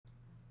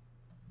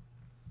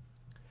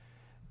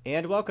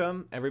And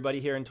welcome everybody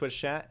here in Twitch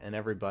chat and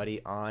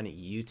everybody on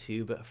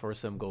YouTube for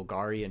some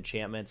Golgari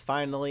Enchantments.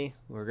 Finally,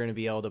 we're going to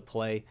be able to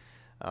play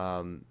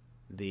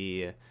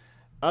the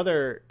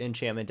other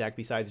enchantment deck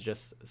besides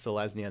just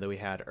Selesnya that we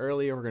had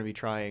earlier. We're going to be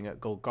trying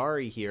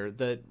Golgari here.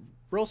 The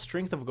real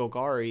strength of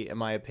Golgari, in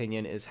my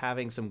opinion, is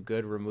having some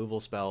good removal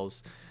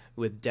spells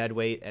with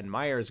Deadweight and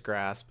Mire's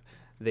Grasp.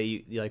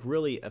 They like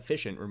really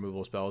efficient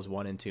removal spells,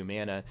 1 and 2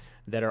 mana,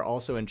 that are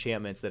also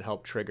enchantments that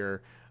help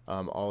trigger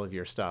all of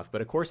your stuff.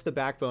 But of course, the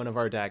backbone of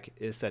our deck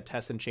is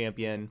Setessan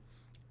Champion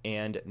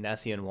and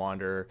Nessian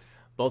Wanderer.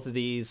 Both of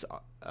these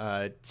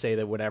say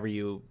that whenever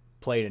you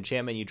play an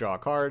enchantment, you draw a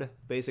card,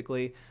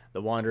 basically.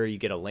 The Wanderer, you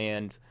get a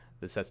land.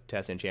 The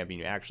Setessan Champion,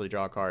 you actually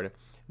draw a card.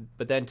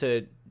 But then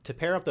to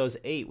pair up those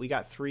 8, we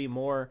got 3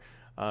 more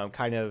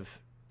kind of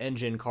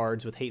engine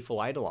cards with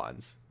Hateful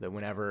Eidolons, that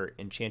whenever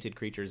enchanted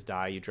creatures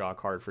die, you draw a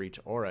card for each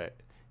aura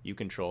you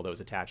control that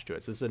was attached to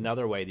it. So this is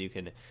another way that you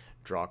can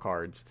draw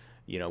cards,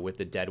 you know, with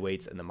the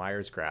Deadweights and the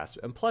Mire's Grasp.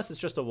 And plus, it's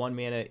just a 1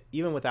 mana,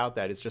 even without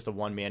that, it's just a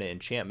 1 mana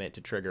enchantment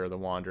to trigger the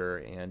Wanderer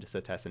and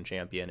Setessan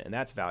Champion, and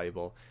that's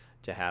valuable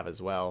to have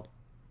as well.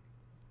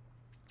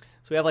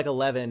 So we have like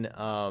 11,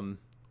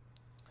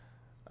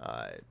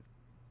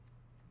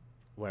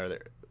 what are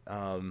there?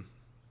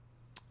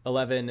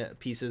 11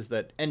 pieces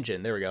that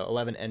engine, there we go,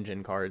 11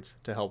 engine cards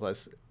to help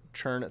us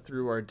churn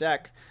through our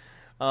deck.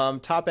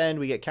 Top end,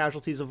 we get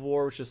Casualties of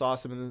War, which is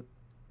awesome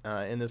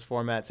in this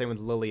format. Same with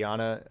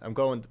Liliana. I'm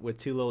going with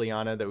 2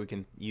 Liliana that we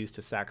can use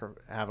to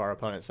have our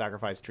opponent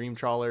sacrifice Dream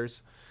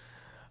Trawlers.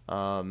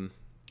 I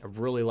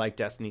really like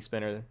Destiny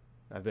Spinner.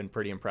 I've been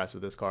pretty impressed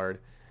with this card.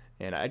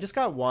 And I just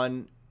got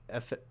 1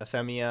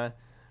 Ephemia.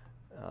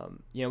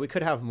 You know, we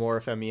could have more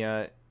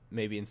Ephemia,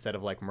 maybe instead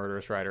of like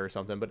Murderous Rider or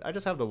something, but I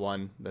just have the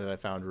 1 that I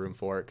found room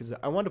for, because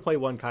I wanted to play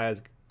 1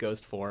 Kaya's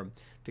Ghost form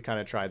to kind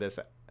of try this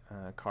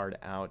card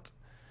out.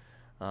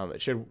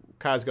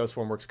 Kaya's Ghost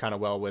form works kind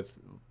of well with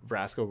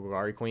Vraska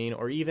Golgari Queen,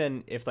 or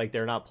even if like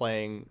they're not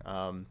playing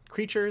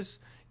creatures,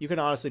 you can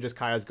honestly just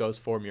Kaya's Ghost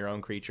form your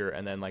own creature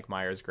and then like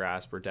Mire's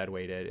Grasp or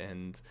Deadweight it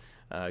and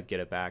get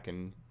it back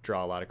and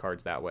draw a lot of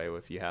cards that way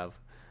if you have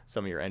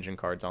some of your engine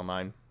cards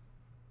online.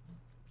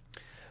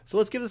 So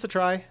let's give this a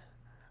try.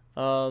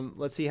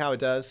 Let's see how it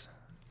does,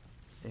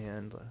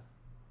 and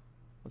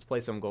let's play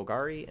some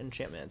Golgari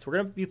Enchantments. We're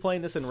going to be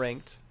playing this in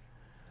ranked,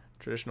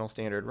 traditional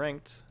standard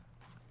ranked.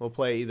 We'll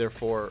play either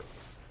 4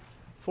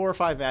 or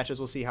 5 matches.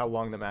 We'll see how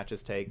long the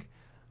matches take.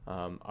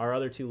 Our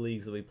other 2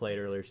 leagues that we played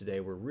earlier today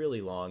were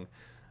really long,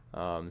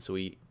 so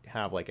we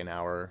have like an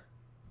hour.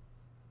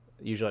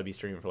 Usually I'd be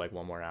streaming for like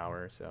 1 more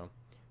hour, so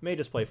may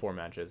just play 4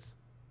 matches.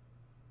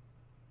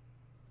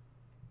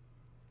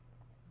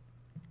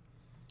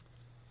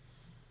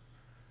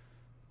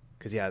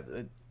 Because yeah,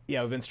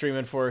 we've been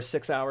streaming for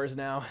 6 hours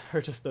now,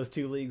 or just those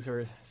 2 leagues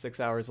are 6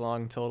 hours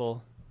long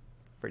total.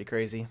 Pretty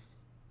crazy.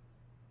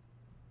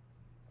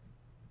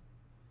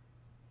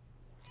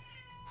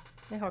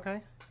 Hey, Hawkeye.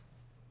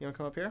 You want to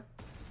come up here?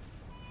 You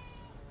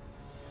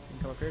can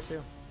come up here,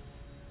 too.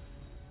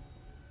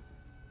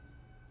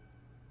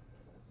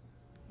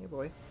 Hey,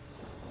 boy.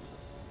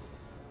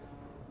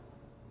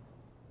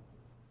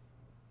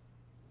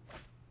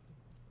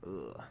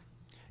 Ugh.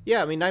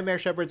 Yeah, I mean, Nightmare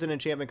Shepherd's an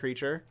enchantment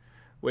creature,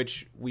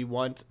 which we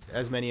want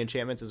as many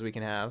enchantments as we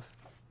can have.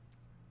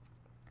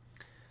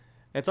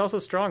 It's also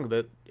strong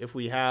that if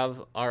we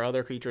have our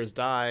other creatures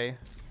die...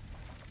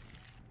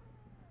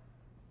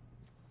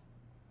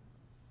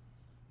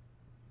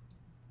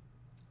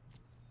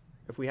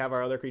 If we have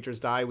our other creatures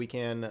die, we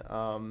can,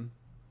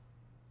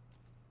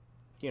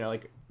 you know,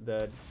 like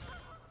the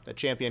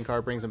champion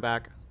card brings them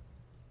back.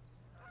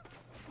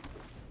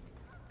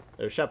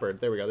 There's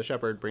Shepherd. There we go. The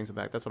Shepherd brings them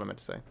back. That's what I meant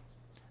to say.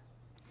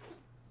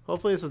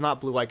 Hopefully this is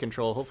not blue-white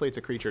control. Hopefully it's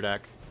a creature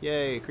deck.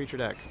 Yay, creature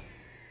deck.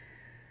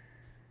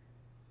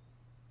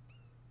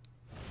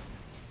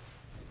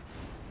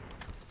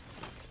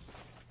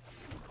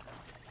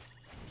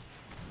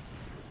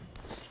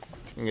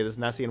 I'm gonna get this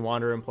Nessian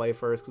Wanderer in play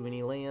first because we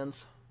need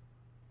lands.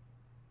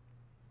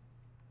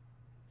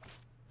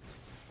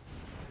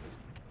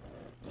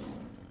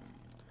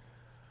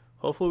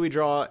 Hopefully we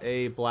draw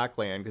a black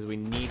land, because we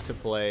need to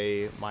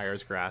play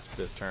Mire's Grasp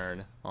this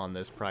turn on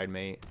this Pride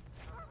Mate.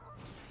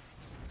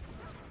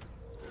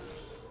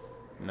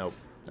 Nope.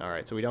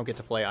 Alright, so we don't get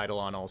to play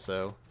Eidolon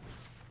also.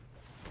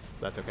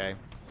 That's okay.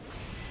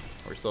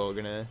 We're still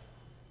gonna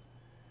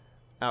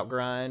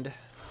outgrind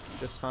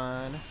just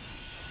fine.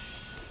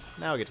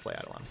 Now we get to play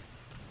Eidolon.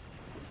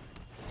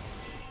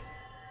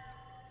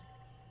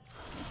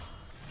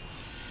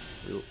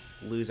 We'll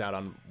lose out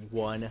on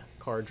 1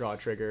 card draw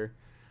trigger,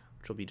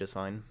 which will be just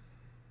fine.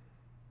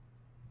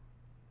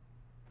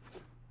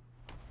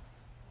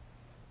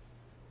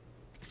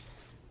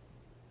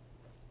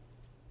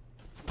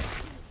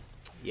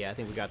 Yeah, I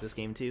think we got this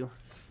game too.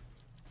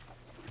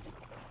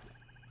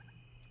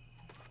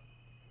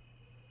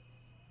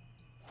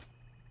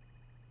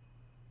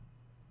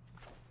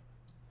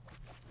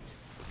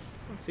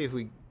 Let's see if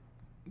we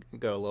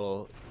go a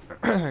little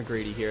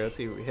greedy here. Let's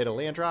see if we hit a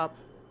land drop.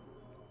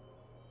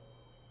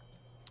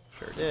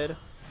 Sure did.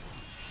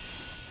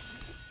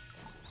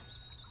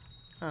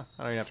 Huh,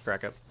 I don't even have to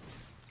crack up.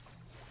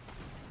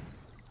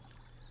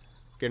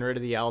 Getting rid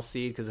of the L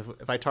seed, because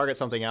if I target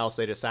something else,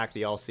 they just sack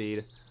the L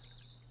seed.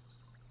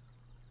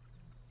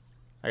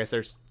 I guess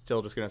they're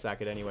still just going to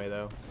sack it anyway,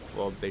 though.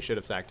 Well, they should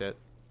have sacked it.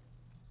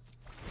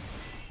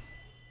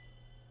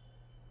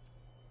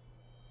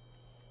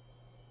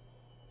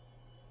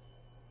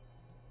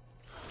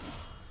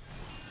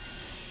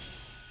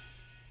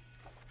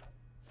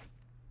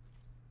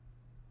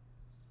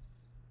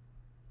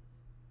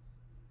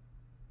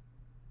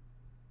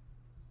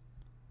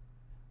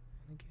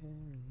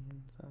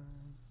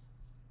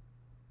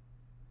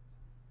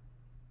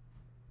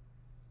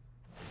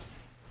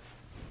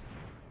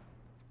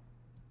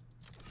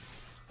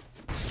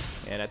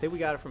 And I think we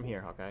got it from here,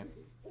 Hawkeye.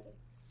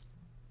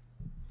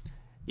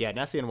 Yeah,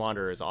 Nessian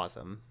Wanderer is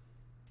awesome.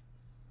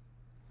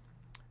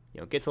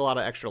 You know, gets a lot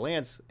of extra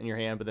lands in your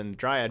hand, but then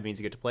Dryad means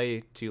you get to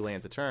play 2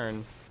 lands a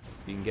turn,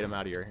 so you can get them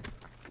out of your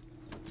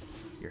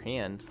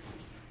hand.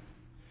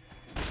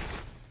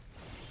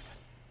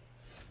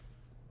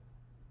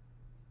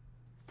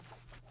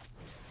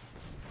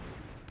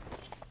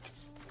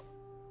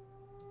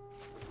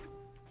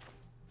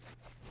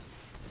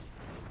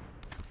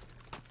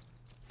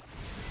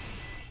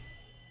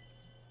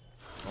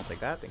 I'll take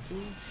that, thank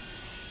you.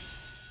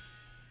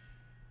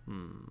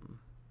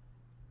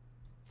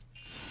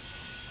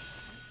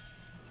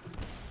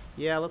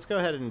 Yeah, let's go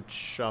ahead and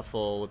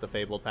shuffle with the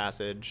Fabled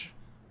Passage.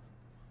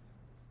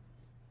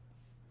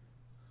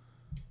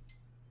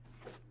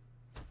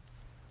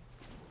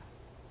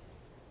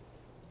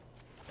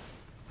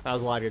 That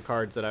was a lot of good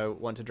cards that I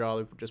want to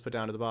draw, just put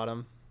down to the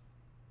bottom.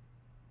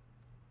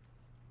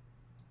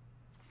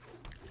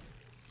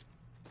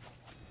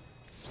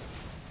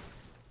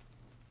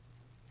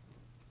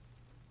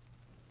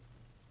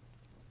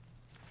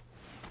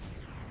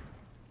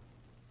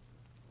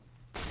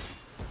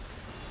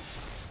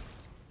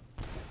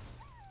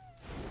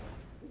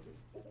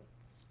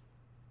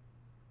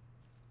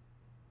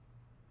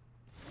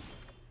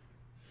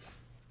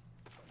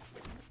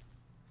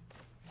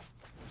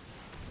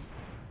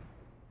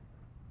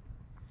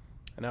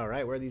 I know,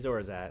 right? Where are these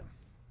auras at?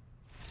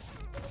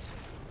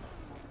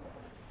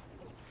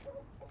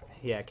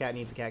 Yeah, cat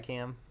needs a cat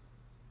cam.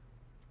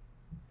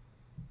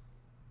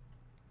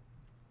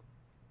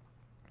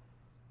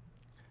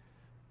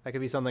 That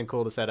could be something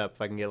cool to set up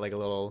if I can get like a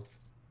little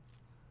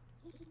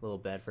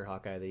bed for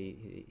Hawkeye that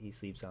he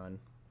sleeps on.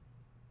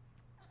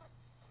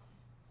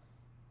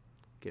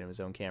 Get him his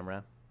own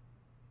camera.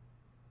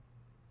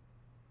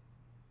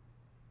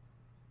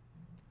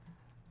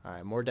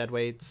 Alright, more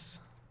deadweights.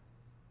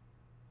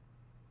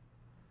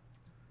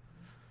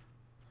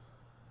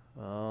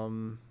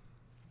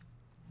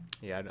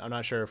 Yeah, I'm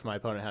not sure if my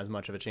opponent has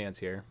much of a chance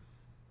here.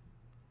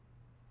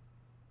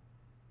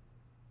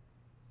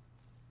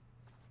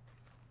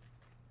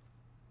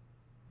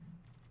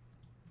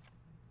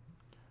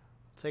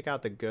 Take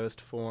out the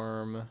ghost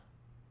form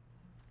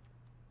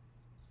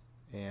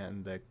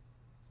and the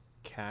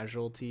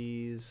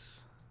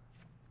casualties.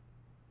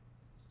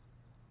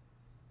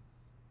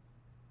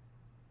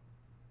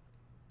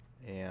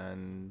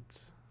 And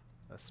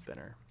a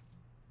spinner.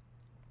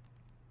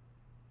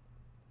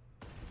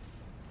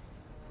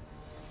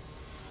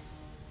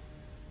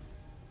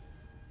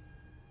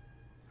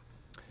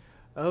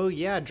 Oh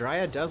yeah,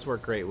 Dryad does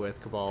work great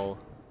with Cabal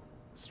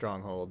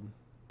Stronghold,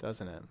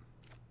 doesn't it?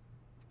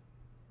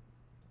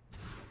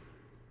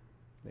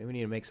 Maybe we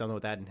need to make something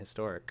with that in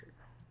Historic.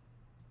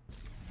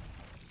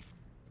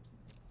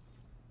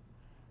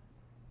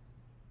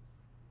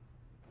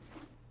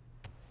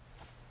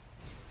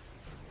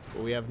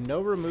 Well, we have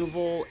no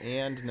removal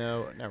and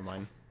no... Never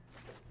mind.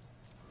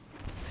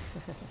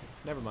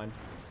 Never mind.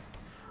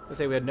 Let's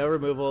say we had no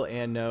removal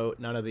and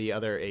none of the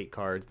other 8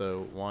 cards, the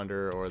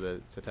Wanderer or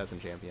the Setessan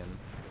Champion.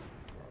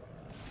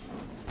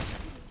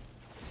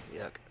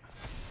 Yuck.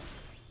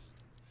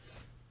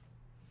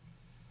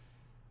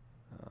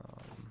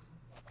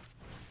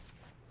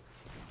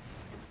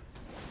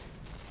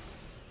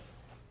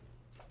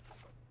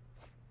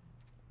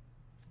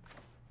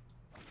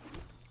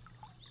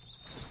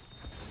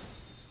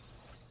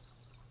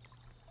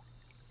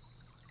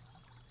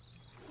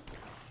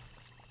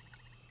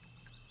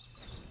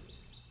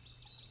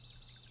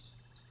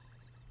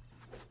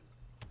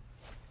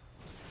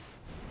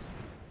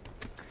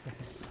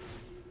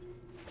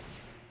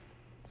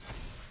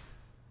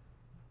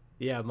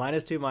 Yeah,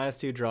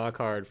 -2/-2, draw a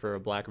card for a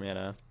black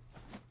mana.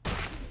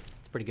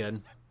 It's pretty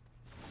good.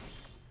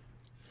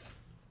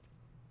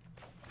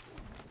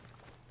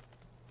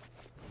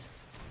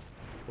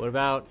 What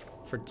about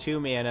for 2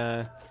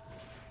 mana,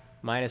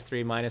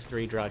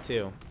 -3/-3, draw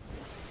 2?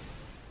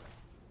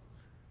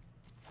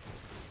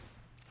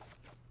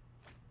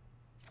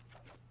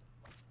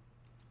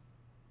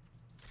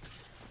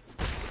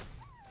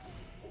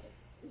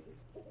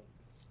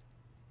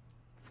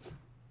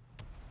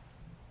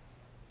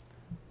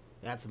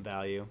 That's some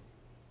value.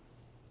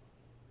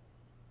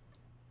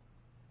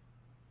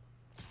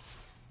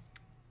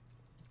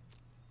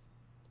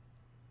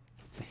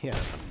 Yeah.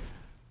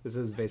 This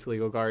is basically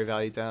Golgari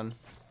Valley Town.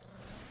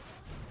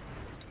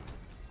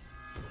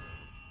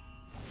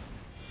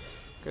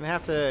 Gonna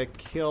have to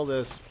kill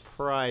this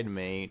Pride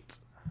Mate.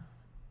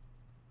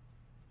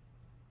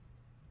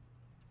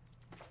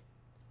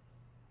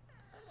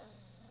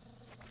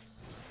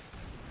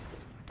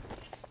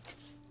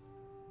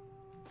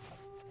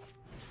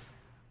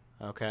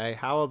 Okay,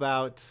 how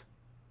about...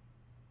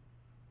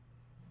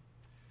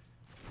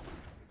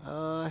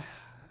 I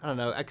don't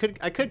know. I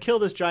could kill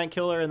this giant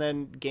killer and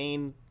then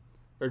gain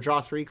or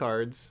draw 3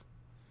 cards.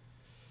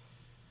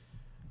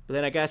 But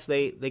then I guess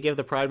they give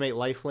the Pride Mate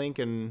lifelink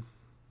and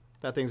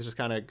that thing's just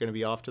kind of going to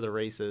be off to the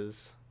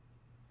races.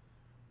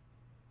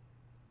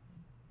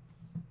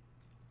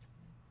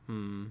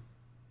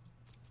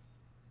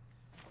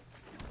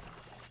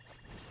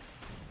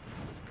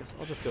 Guess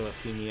I'll just go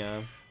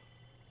Athenia.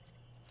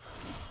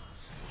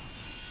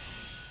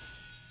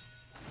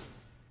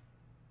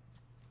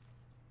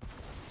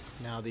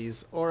 Now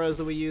these auras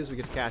that we use, we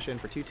get to cash in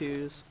for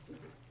 2/2s.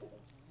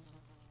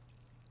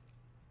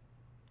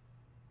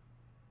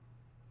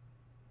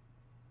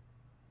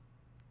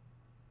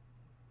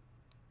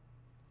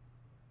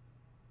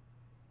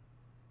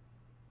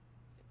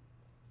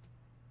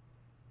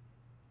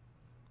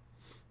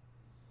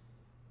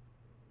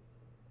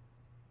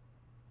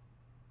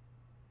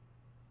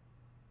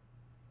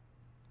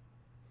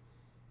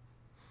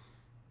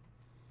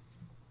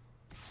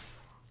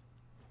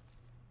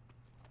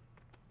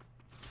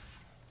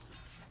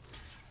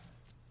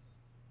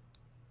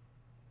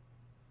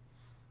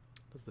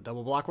 Does the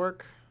double block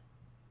work?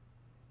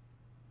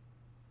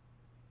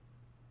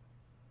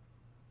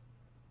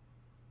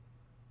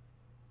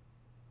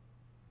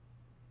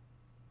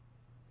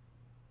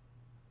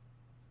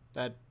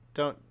 That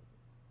don't...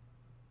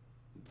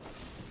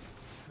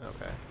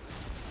 Okay.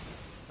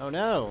 Oh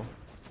no!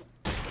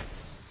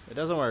 It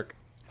doesn't work.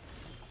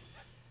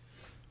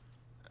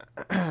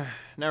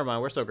 Never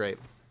mind, we're still great.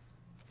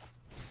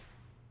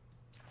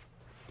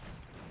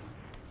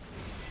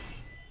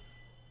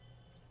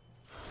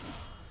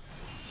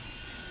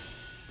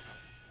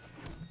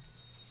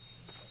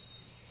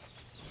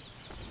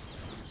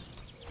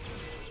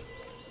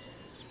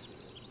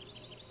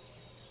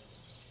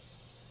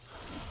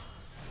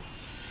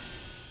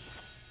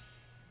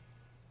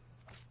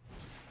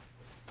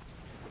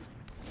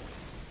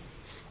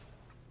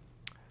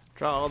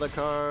 Draw all the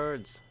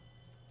cards.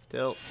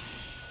 Tilt.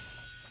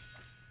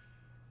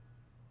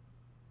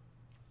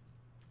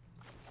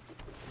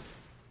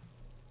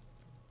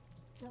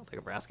 I'll take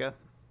a Braska.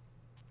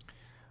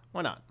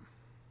 Why not?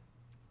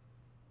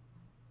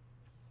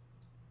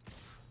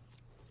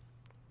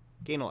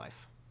 Gain a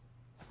life.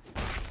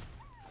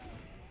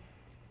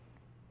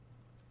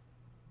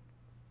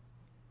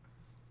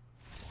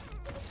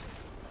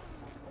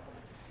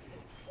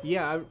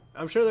 Yeah,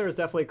 I'm sure there was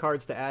definitely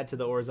cards to add to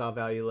the Orzhov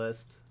value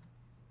list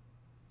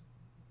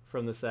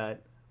from the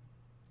set.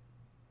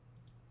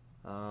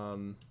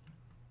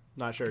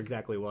 Not sure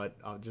exactly what,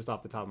 just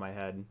off the top of my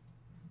head.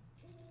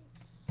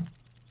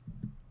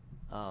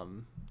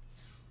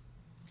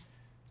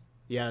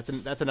 Yeah,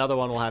 that's another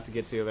one we'll have to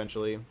get to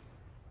eventually.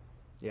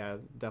 Yeah,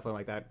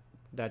 definitely like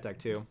that deck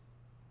too.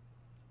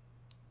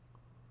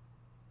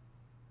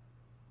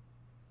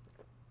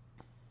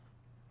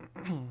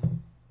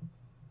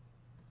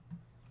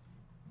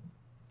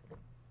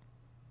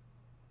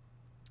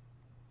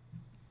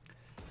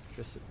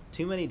 Just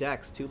too many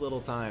decks, too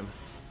little time.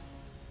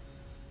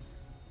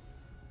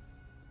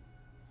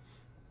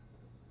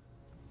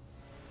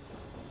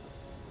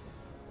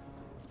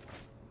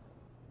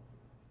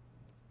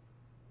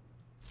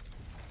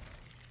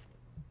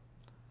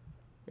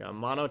 Yeah,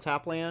 mono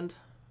tap land.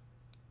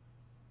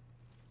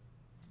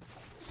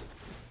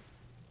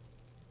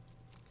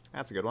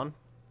 That's a good one.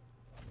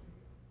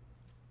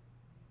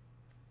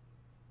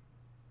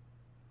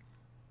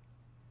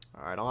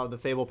 Alright, I'll have the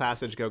Fable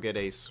Passage go get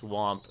a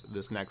swamp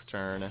this next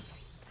turn.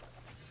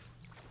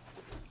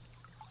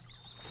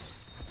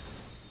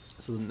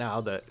 So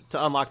now to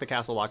unlock the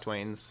Castle Lock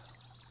Twains.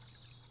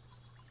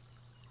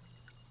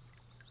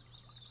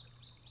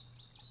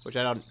 Which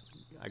I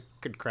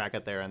could crack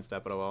it there and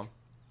step it well.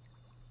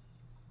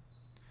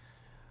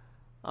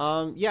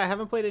 Yeah, I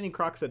haven't played any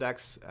Croxa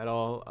decks at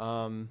all.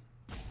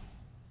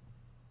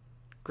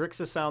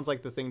 Grixis sounds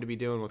like the thing to be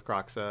doing with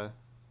Croxa.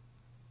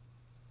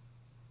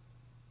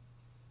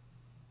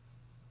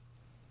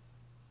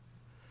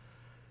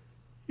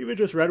 Even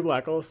just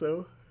red-black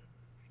also.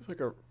 It's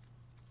like a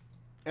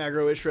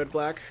aggro-ish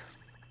red-black.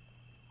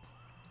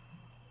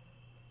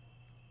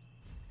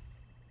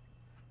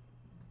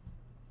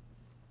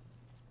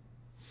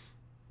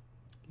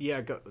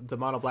 Yeah, the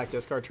mono-black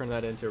discard, turn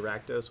that into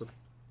Rakdos with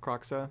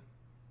Croxa.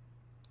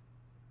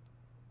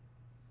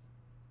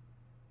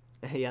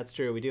 Yeah, it's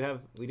true. We do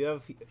have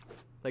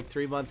like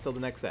 3 months till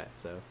the next set,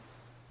 so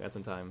we got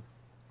some time.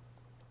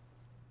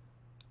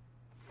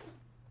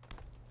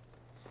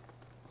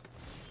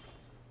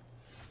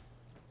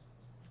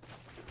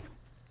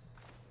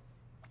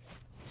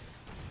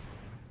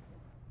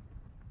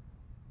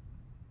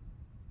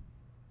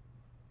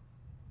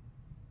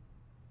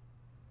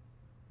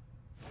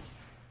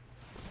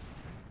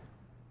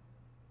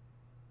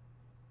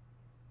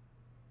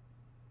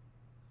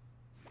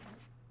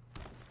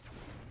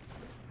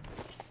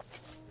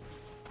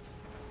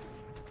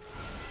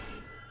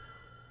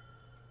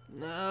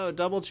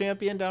 double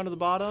champion down to the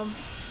bottom.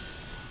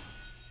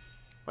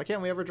 Why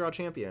can't we ever draw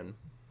champion?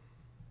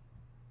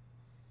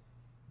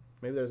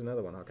 Maybe there's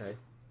another one, okay.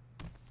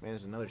 Maybe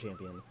there's another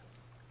champion.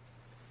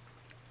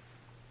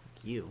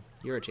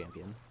 You're a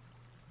champion.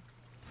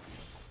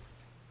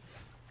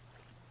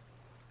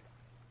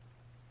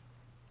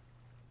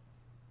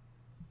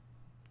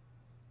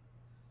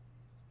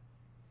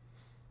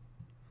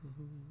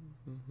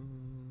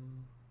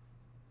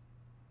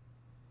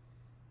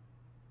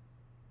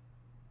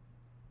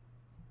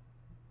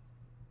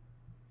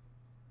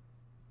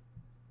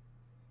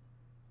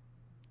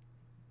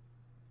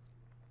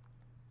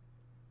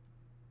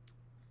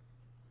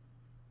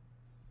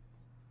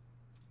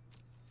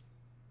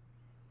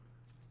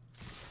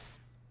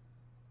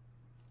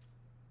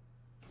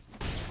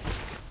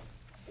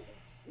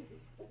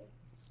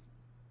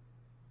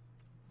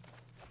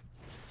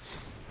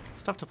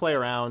 It's tough to play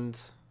around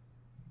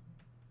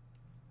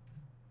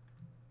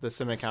the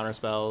Simic counter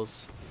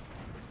spells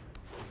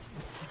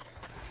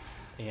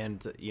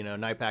and, you know,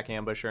 Night Pack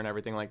Ambusher and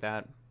everything like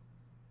that.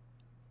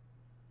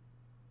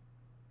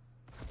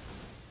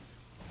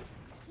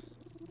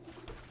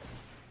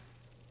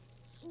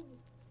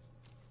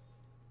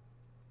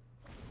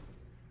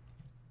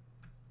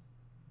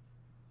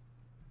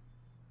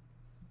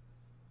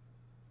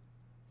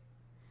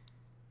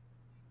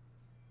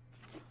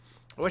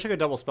 I wish I could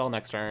double spell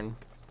next turn.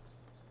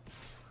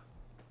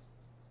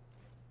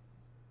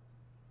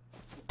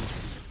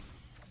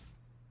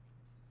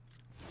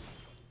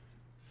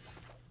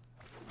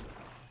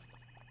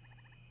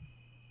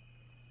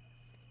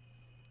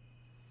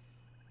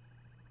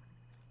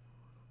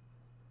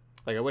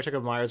 Like, I wish I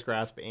could Myers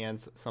Grasp and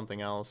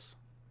something else.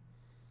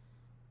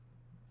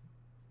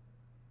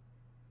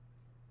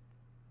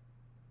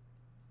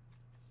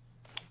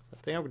 So I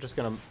think I'm just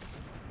going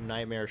to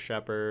Nightmare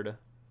Shepherd.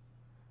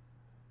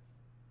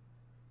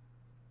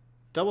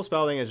 Double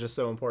spelling is just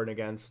so important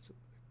against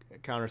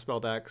counterspell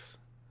decks. So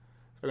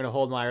we're going to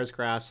hold Myers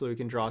Grasp so we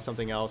can draw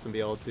something else and be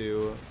able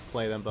to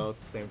play them both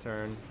at the same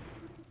turn.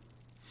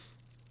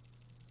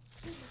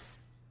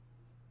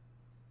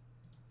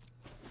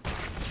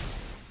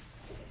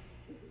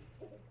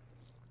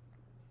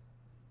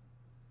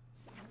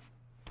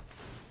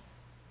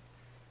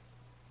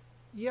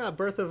 Yeah,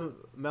 Birth of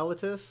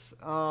Meletis.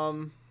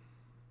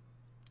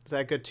 Is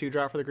that a good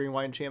 2-drop for the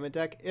green-white enchantment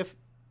deck? It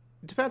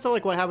depends on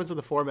like what happens with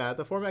the format.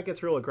 The format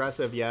gets real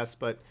aggressive, yes,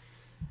 but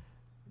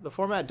the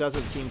format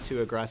doesn't seem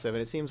too aggressive,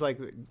 and it seems like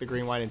the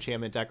green-white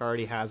enchantment deck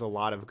already has a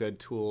lot of good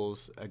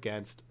tools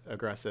against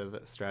aggressive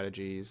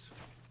strategies.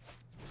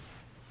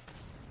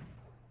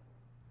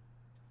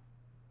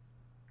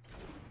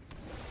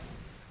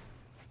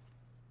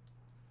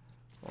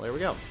 Well, there we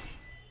go.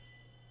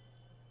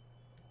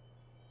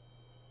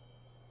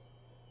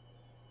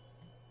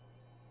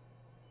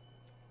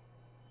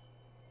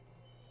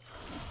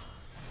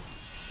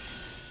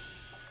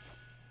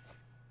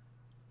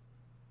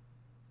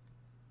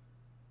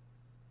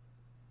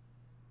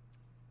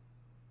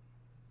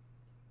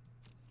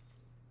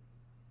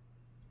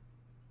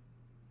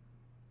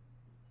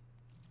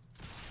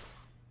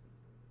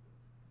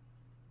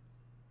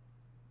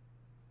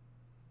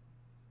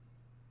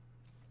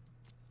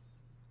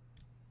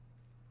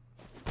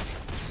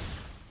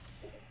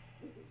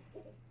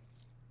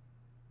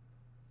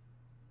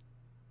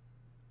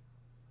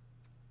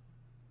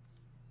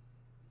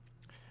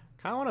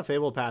 Kind of want a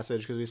Fabled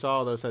Passage because we saw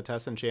all those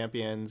Tessin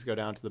champions go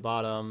down to the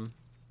bottom.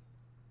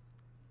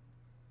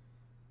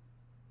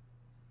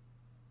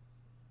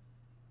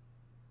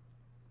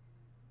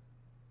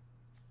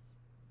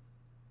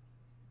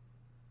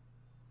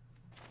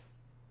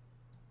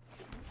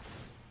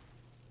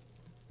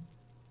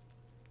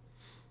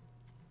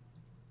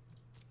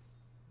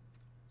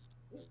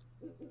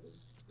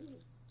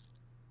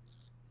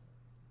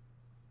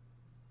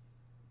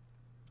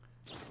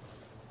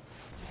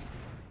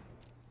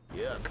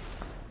 Yuck.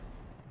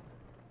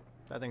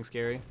 That thing's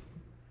scary.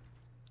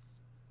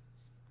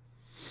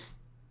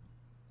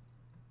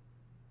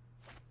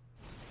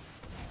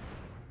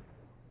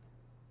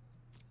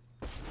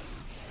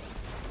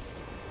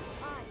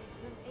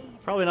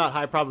 Probably not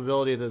high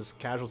probability that this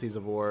Casualties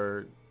of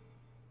War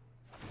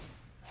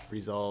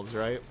resolves,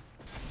 right?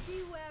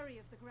 Be wary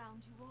of the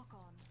ground you walk on.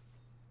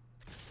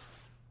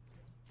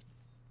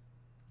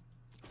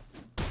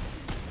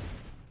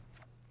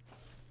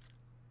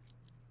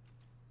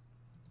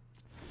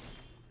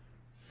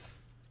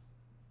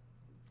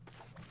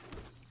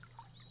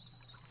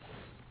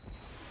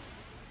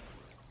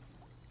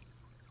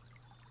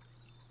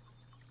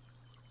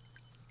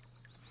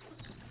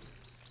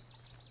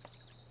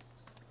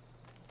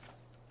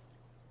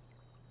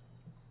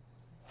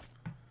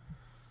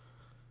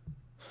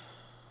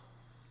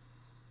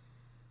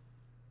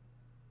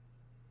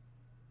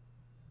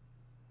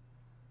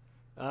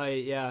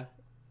 Yeah.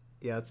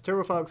 Yeah, it's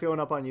Turbo Fog's going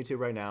up on YouTube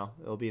right now.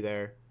 It'll be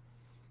there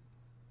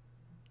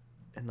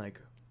in like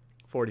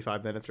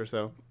 45 minutes or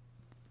so.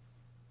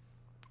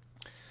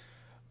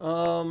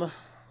 Gosh.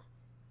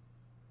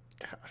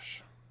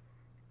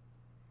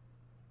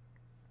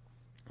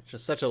 It's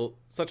just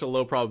such a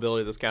low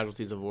probability this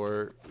Casualties of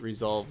War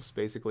resolves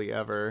basically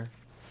ever.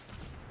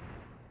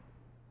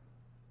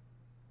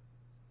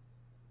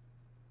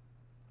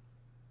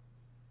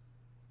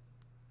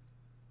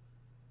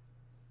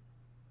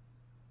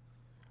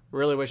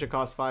 Really wish it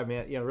cost 5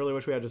 mana. Yeah, really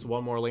wish we had just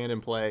one more land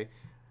in play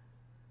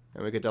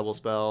and we could double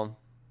spell.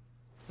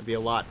 It'd be a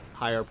lot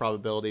higher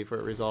probability for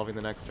it resolving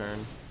the next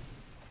turn.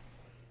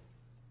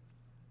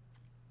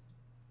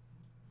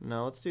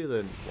 No, let's do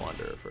the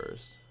Wanderer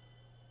first.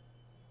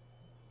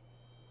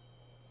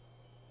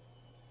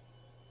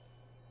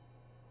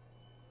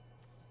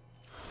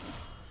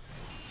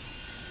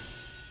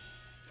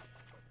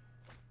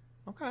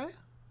 Okay.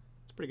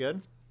 It's pretty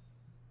good.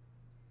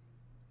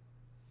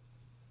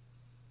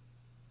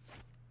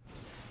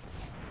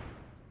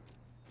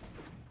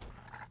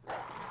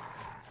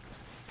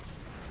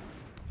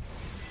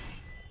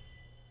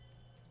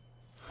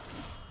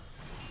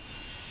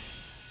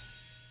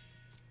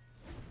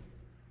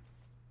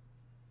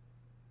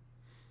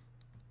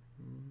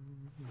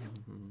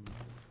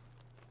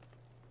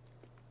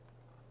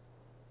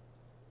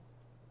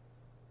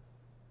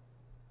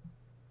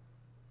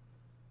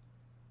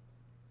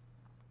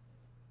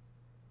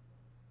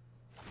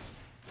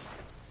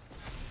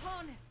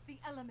 Harness the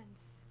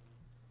elements.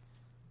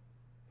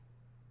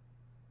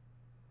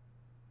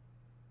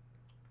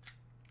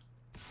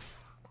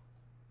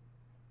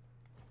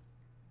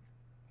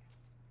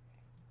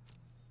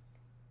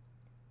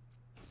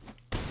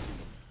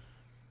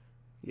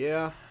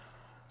 Yeah.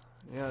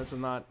 Yeah, this is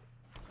not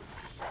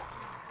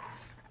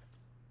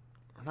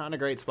in a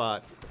great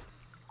spot.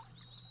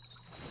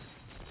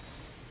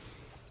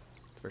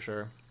 For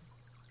sure.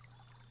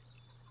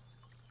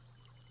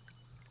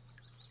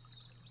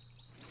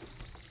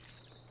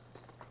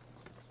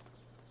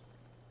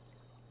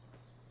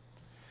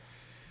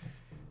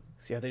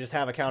 So yeah, they just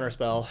have a counter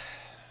spell.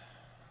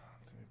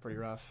 It's gonna be pretty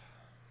rough.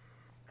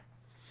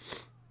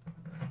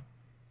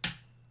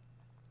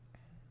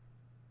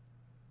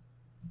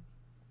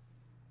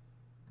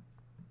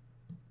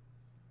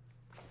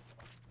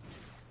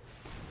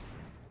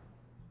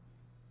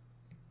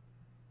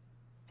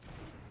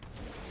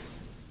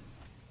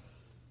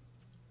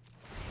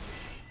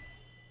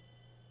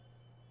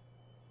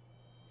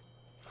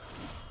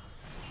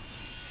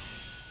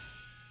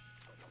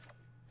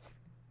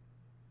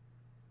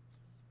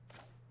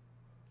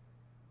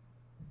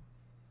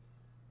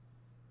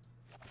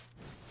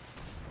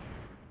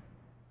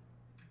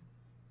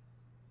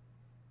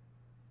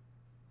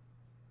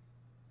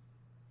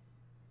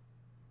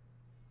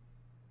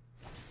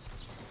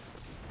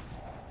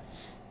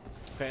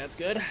 Okay, that's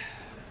good.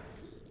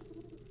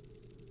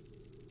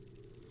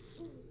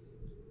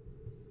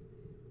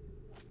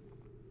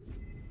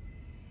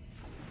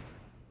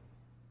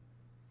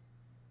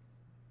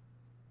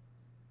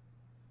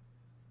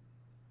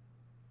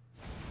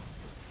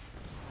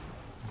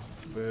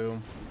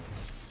 Boom.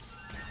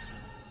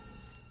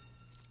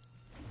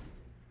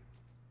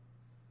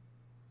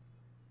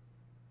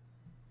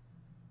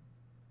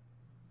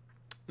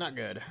 Not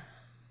good.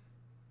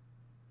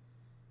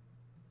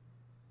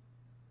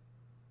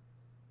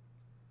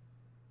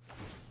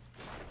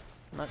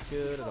 Not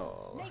good at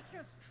all.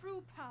 Nature's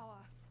true power.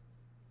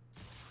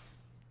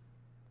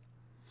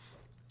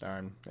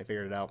 Darn, they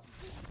figured it out.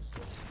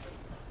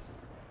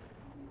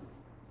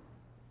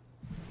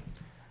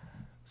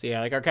 So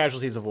yeah, like our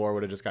Casualties of War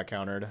would have just got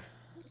countered.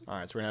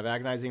 Alright, so we're gonna have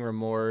Agonizing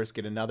Remorse,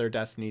 get another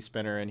Destiny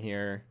Spinner in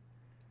here.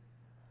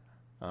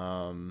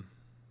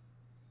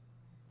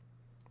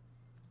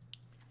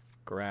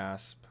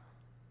 Grasp.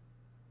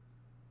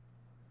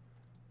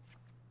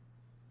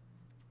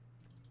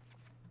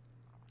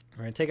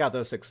 We're gonna take out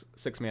those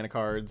six mana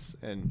cards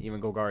and even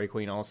Golgari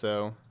Queen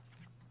also.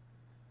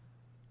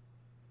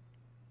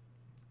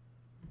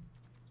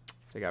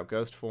 Take out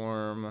Ghost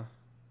Form.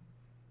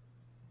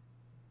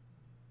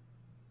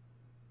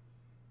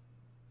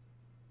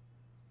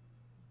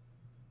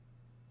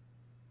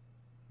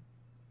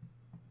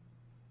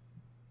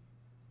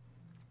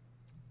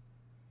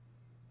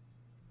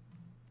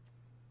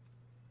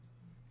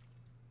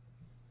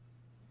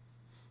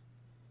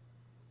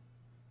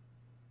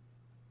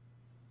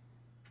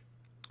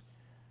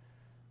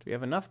 Do we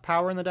have enough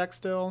power in the deck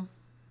still?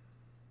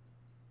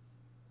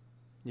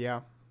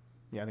 Yeah.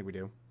 Yeah, I think we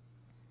do.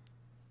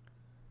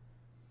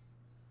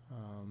 I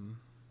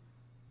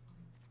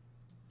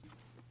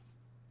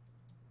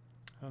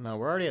don't know.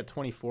 We're already at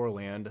 24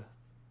 land.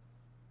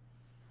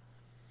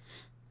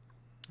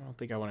 I don't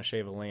think I want to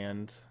shave a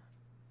land.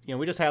 You know,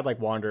 we just had like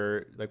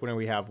Wander. Like whenever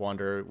we have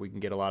Wander, we can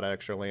get a lot of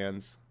extra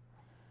lands.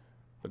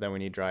 But then we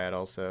need Dryad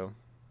also.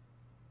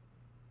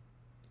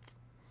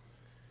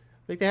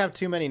 I think they have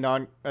too many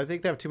I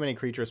think they have too many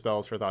creature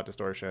spells for Thought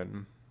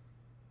Distortion.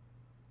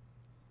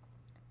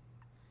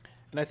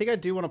 And I think I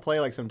do want to play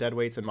like some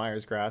Deadweights and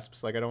Myers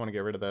Grasps. Like I don't want to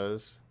get rid of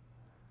those.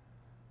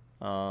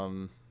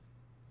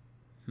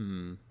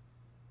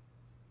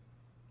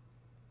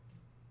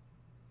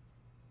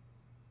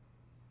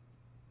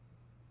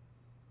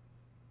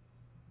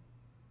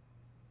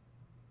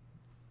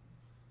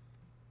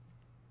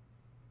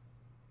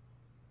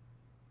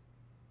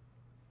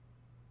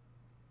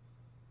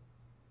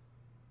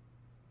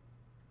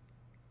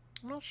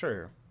 I'm not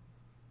sure.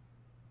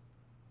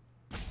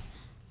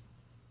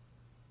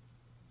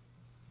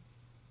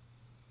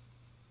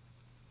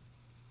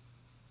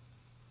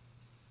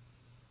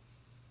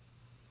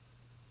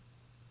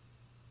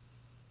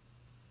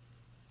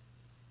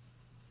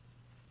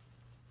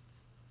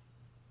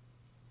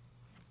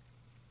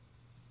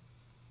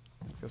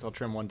 Guess I'll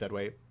trim one dead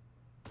weight.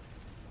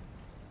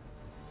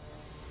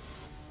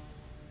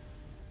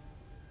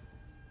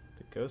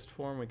 The ghost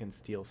form, we can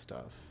steal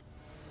stuff.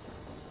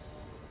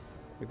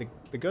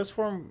 The ghost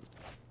form,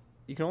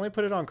 you can only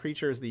put it on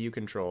creatures that you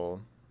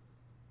control.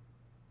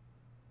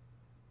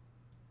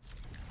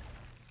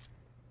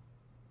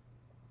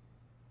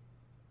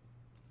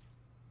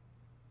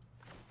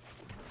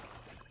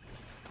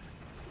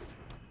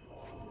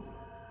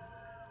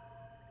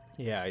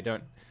 Yeah, I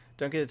don't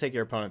get to take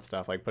your opponent's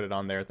stuff, like put it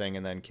on their thing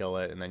and then kill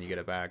it and then you get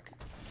it back.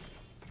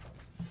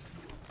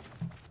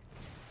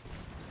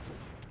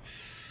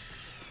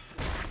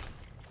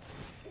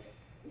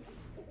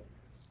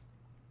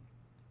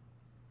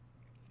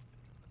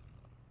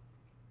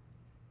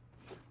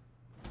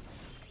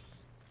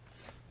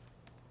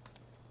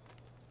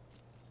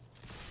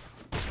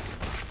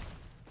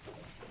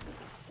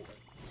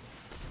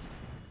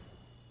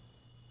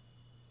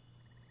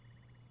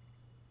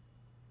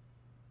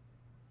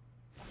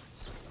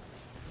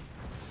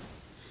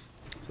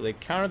 So they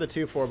counter the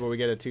 2/4, but we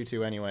get a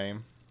 2/2 anyway.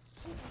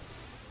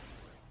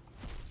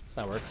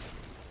 That works.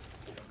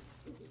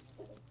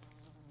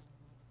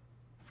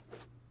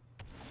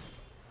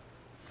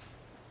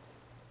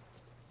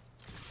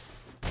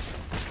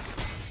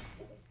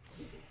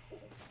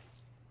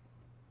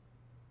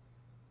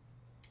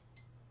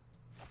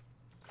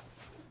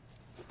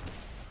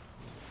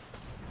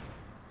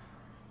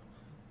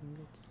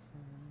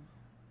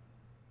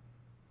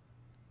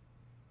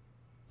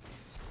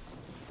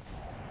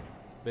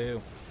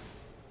 Boo.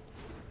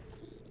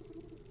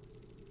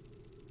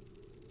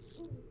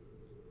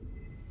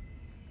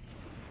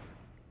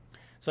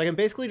 So I can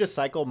basically just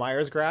cycle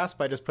Mire's Grasp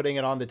by just putting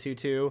it on the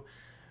 2/2.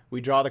 We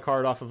draw the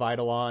card off of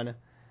Eidolon,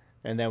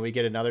 and then we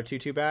get another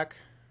 2/2 back.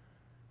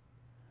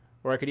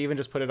 Or I could even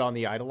just put it on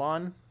the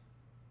Eidolon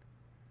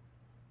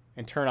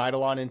and turn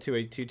Eidolon into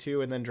a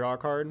 2/2 and then draw a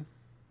card.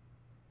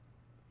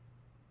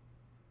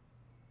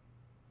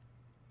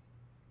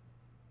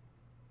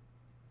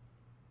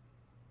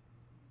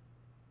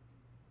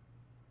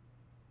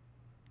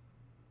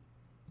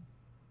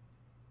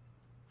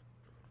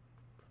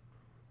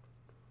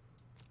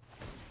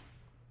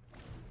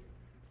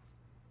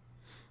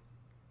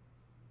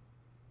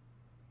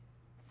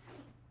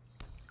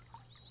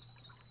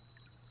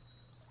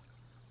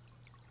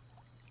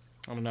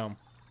 I don't know.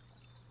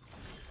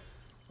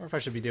 I wonder if I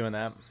should be doing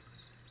that.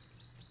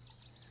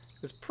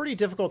 It's pretty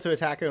difficult to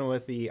attack him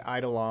with the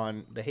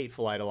Eidolon, the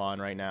hateful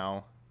Eidolon right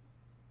now.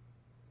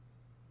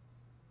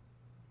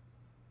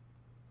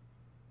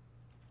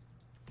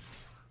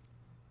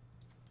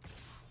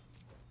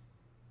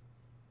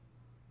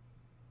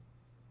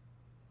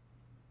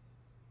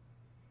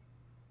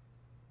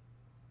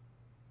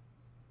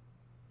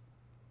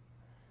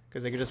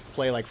 Because they could just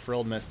play like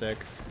Frilled Mystic.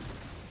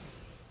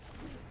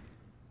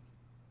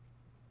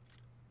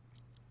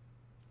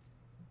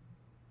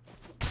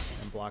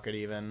 Block it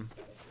even.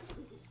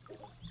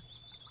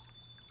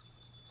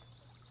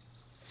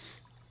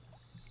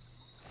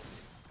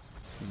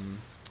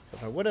 So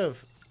if I would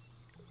have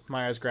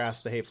Mire's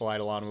Grasp the Hateful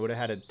Eidolon, we would have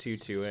had a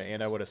 2/2,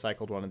 and I would have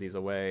cycled one of these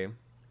away.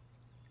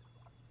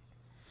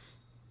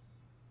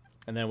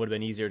 And then it would have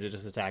been easier to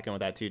just attack him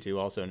with that 2/2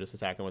 also, and just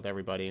attack him with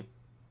everybody.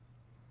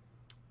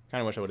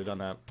 Kind of wish I would have done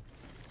that.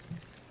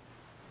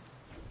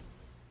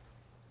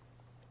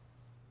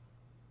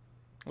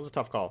 It was a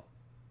tough call.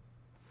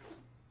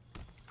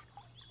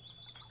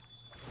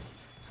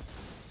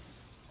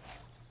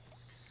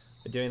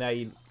 Doing that,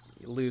 you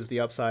lose the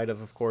upside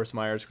of course,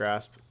 Mire's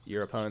Grasp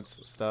your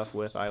opponent's stuff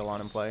with Eidolon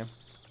in play.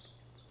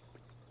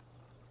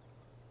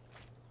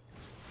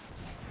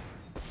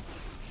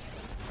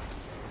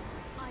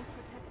 I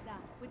protect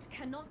that which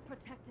cannot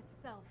protect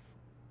itself.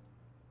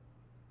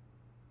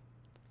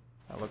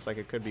 That looks like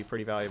it could be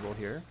pretty valuable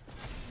here.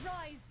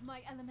 Rise,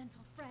 my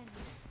elemental friend.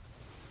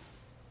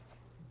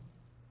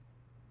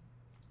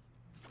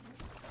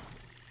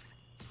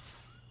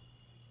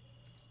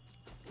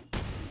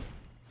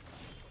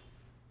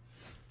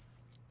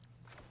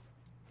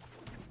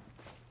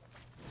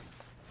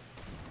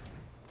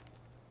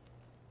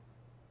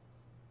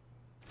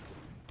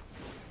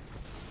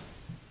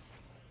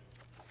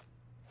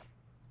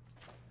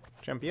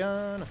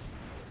 Champion!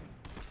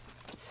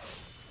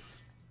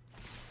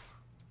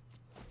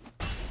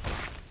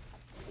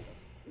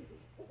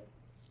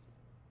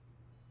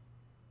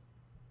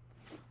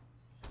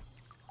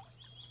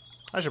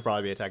 I should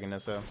probably be attacking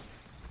Nissa.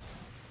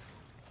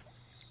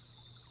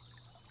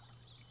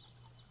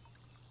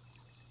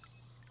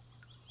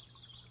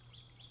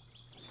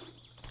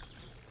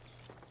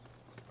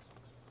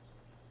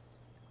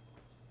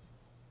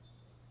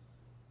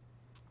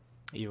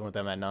 Even with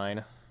them at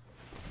 9.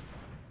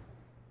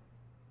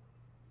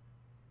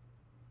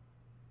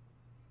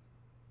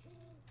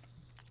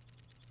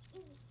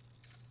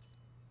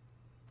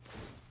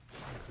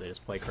 they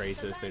just play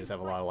Krasis. They just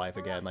have a lot of life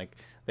again. Like,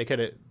 they could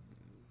have...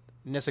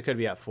 Nissa could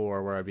be at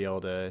 4 where I'd be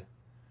able to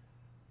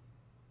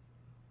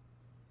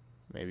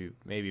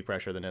maybe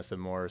pressure the Nissa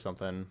more or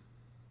something.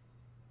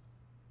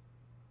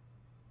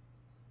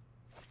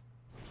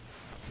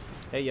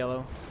 Hey,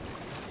 yellow.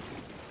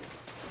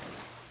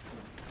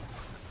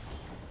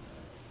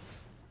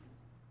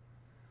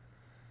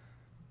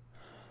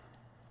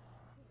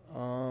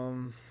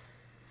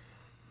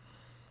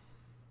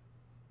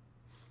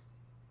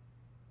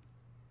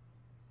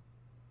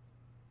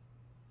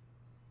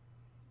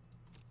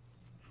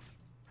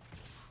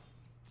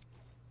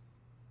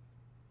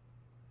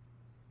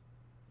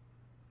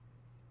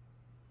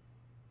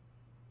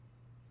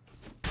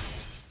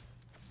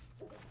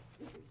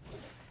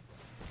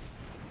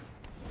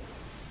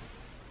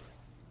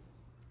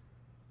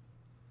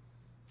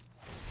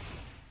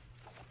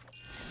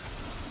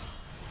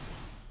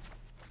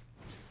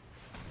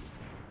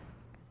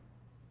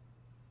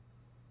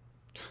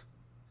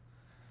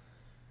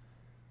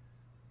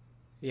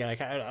 Yeah,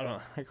 like, I don't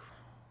know. Like,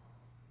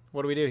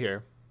 what do we do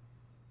here?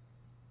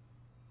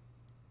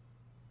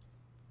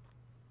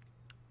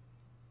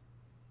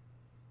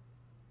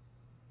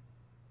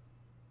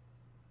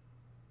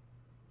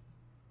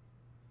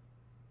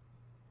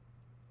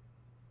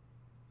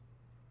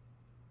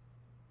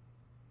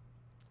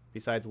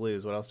 Besides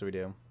lose, what else do we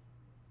do?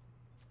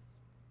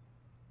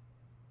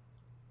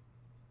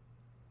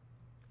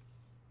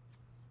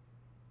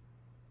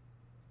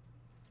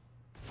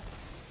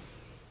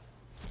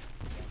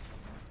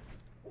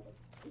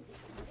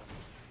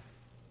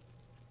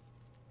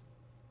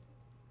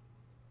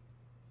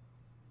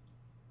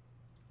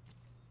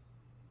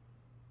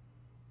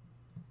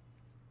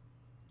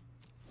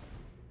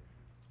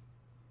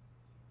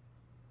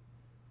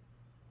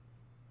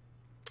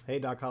 Hey,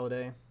 Doc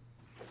Holiday.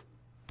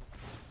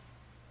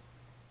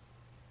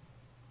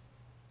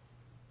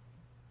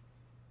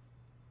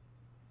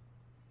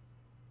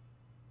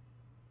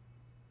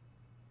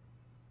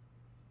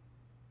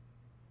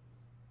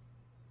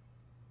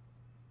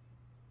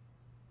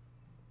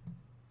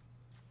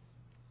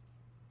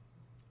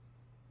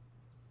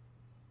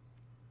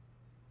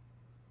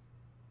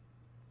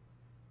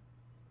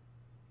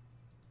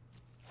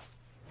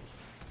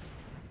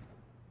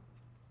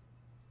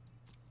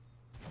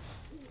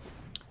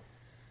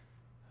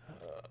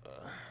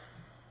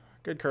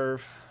 Good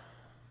curve.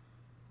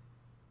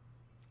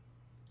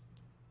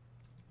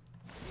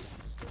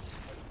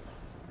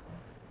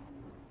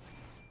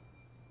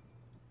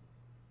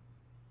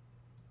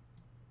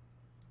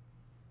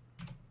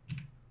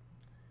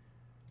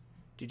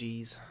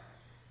 GG's.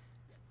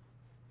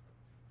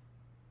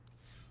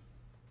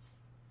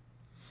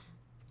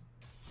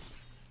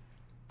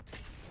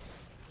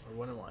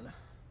 We're 1-1. I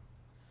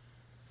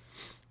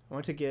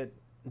want to get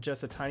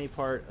just a tiny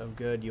part of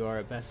good. You are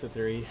at best of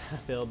 3,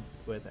 filled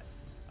with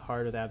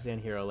hard with Abzan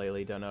Hero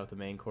lately. Don't know if the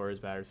main core is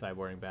bad or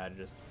sideboarding bad, or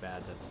just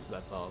bad.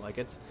 That's all. Like,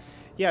 it's,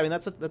 yeah. I mean,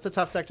 that's a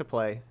tough deck to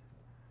play.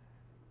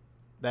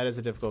 That is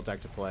a difficult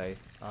deck to play.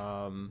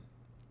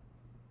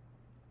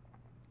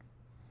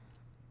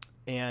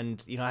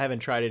 And you know, I haven't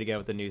tried it again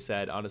with the new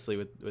set. Honestly,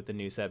 with the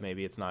new set,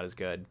 maybe it's not as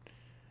good.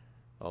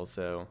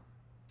 Also,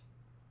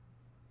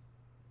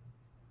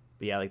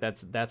 but yeah, like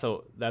that's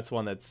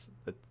one that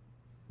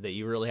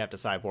you really have to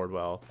sideboard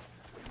well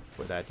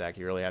with that deck.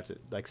 You really have to,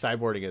 like,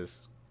 sideboarding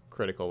is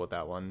critical with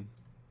that one.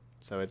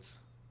 So it's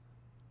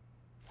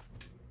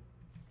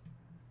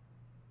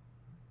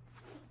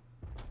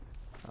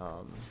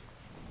so,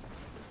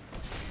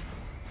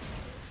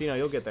 you know,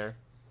 you'll get there.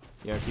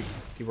 You know,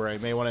 keep worrying.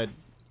 You may want to,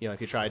 you know,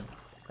 if you tried,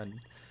 and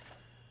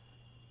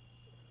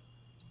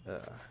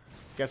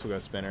guess we'll go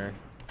spinner.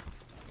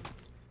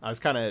 I was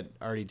kind of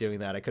already doing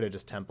that. I could have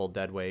just templed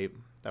dead weight.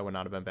 That would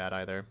not have been bad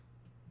either.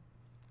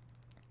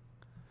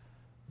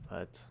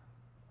 But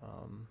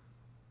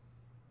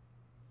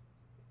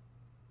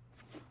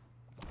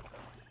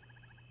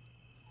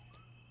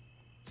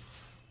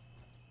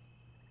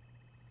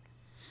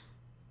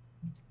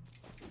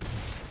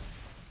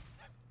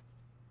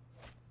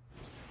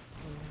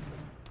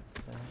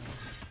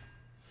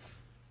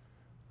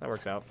that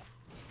works out.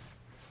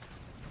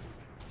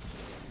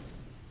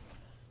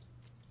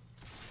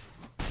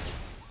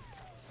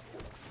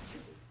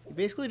 You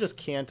basically just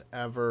can't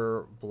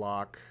ever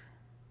block.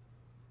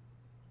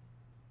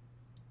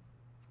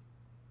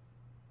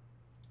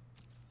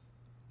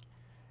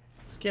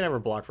 Just can't ever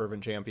block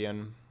Fervent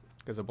Champion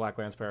because of Black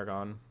Lance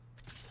Paragon.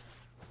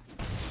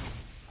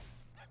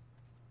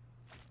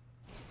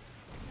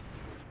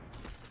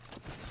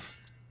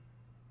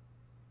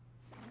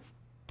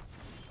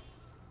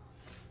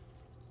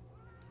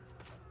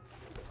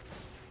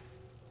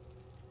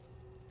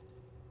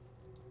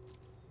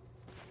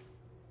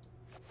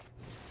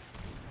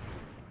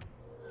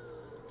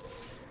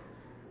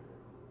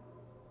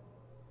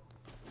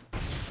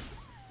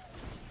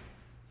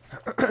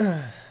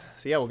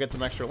 So yeah, we'll get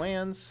some extra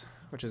lands,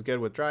 which is good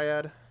with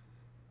Dryad.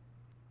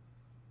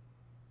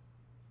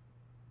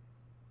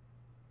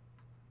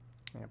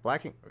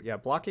 Yeah,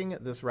 blocking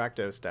this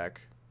Rakdos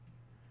deck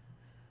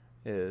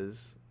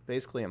is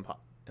basically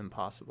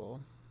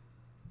impossible.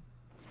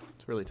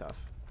 It's really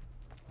tough.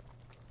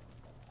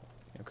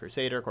 You know,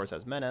 Crusader, of course,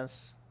 has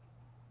Menace.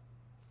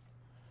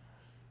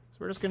 So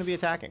we're just going to be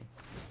attacking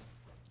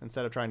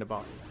instead of trying to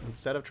block.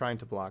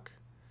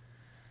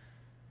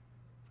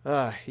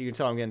 You can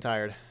tell I'm getting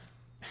tired.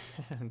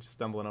 I'm just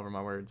stumbling over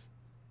my words.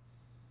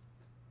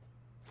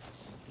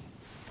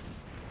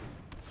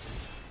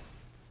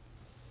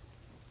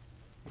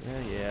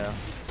 Yeah.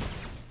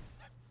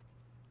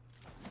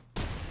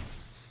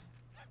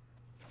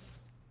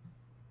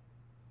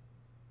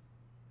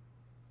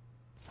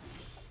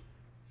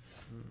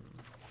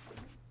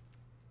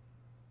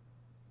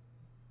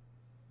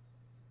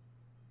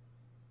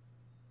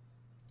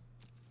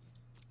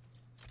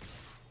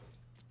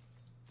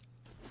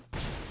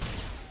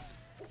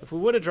 If we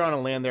would have drawn a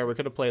land there, we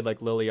could have played like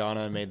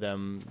Liliana and made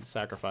them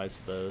sacrifice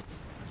both.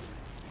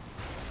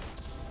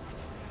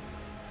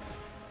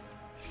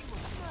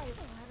 I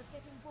was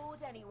getting bored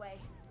anyway.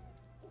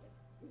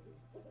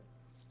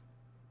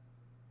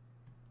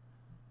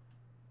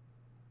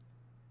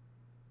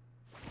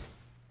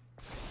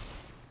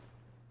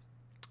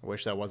 I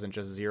wish that wasn't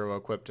just 0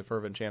 equipped to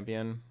Fervent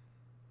Champion.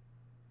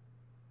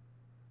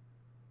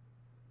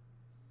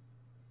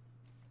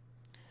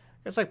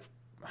 I guess I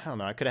don't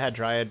know, I could have had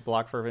Dryad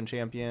block Fervent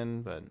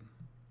Champion, but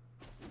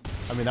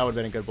I mean that would have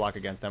been a good block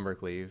against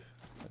Embercleave.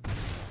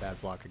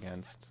 Bad block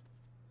against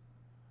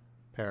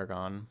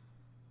Paragon.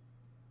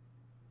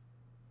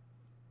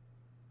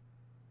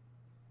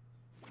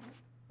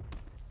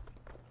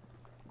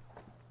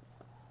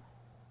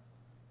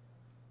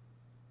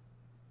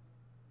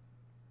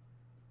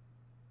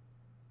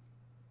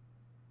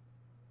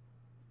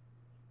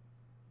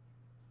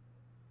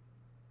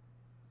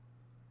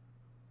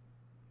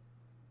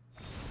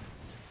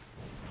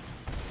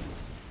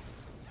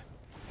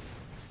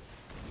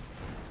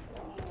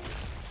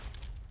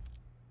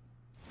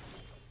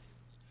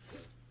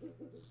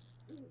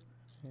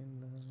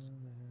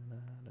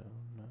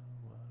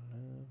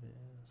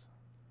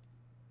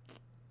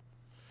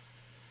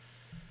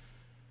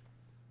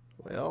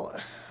 Well,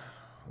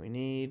 we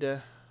need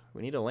a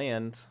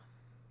land.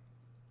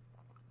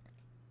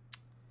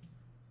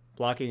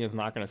 Blocking is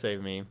not going to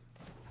save me.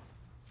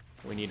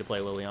 We need to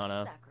play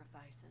Liliana.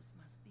 Sacrifices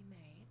must be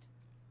made.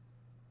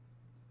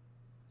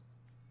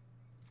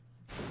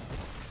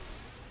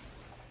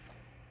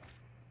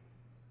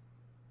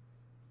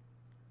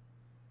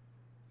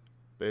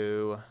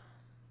 Boo.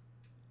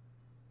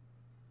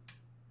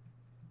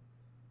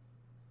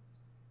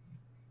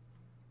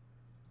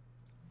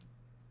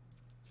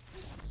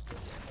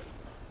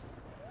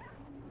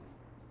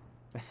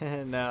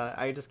 No,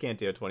 I just can't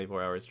do a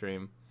 24-hour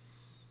stream.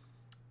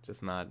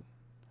 Just not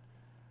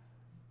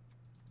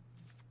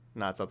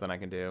something I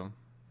can do.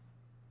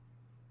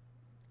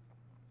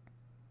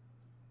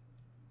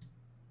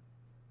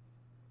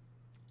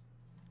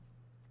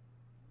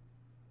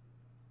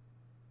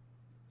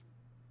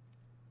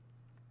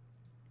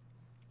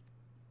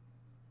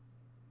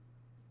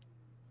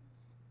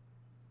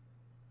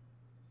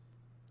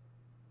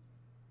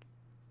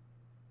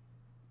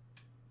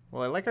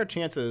 Well, I like our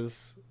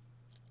chances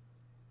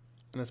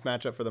in this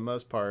matchup for the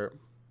most part.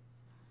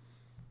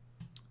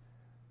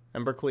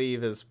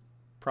 Embercleave is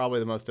probably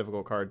the most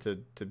difficult card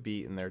to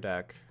beat in their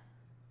deck.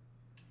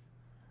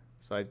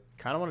 So I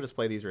kind of want to just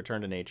play these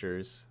Return to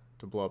Natures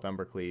to blow up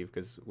Embercleave,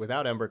 because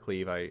without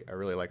Embercleave, I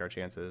really like our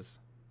chances.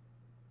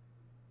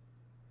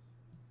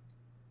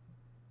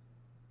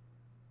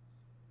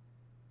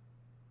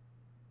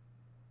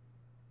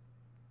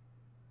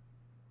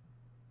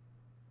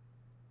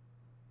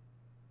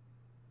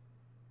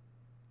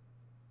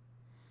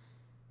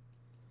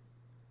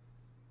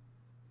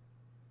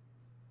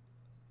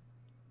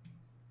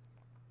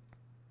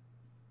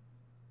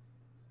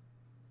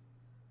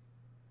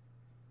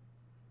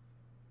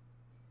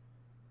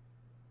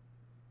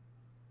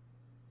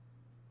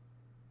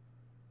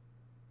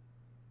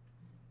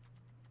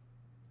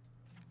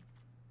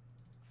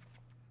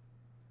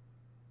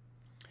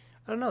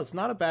 I don't know. It's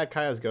not a bad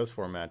Kaya's Ghost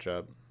Form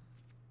matchup.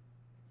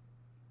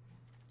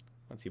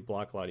 Lets you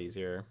block a lot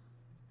easier.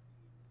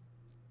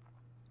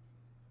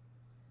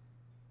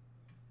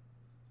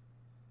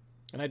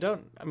 And I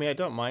don't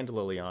mind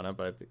Liliana,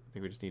 but I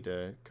think we just need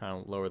to kind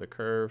of lower the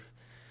curve.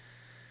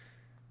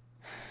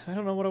 I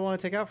don't know what I want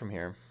to take out from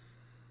here.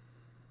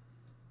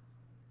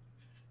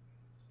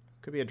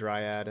 Could be a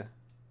Dryad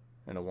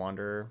and a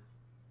Wanderer.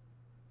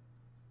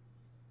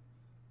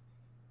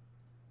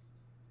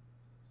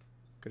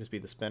 Could just be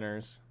the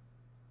spinners.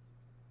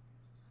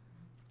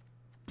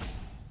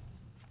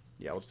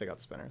 Yeah, we'll just take out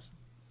the spinners.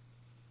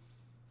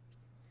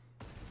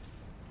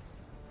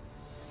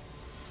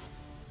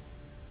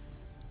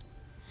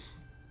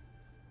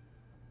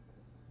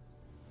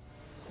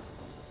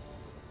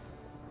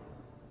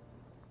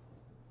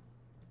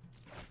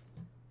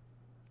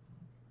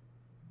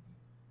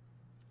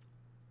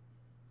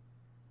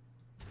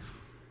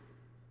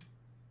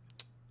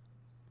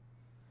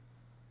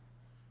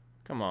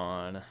 Come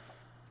on.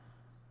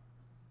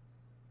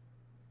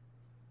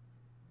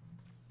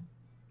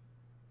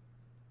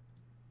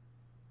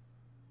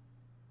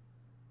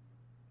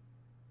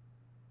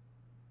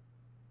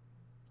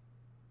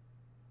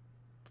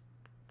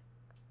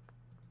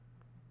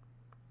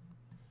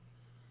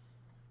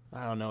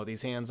 I don't know what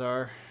these hands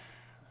are.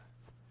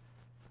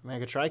 I mean, I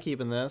could try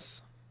keeping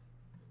this.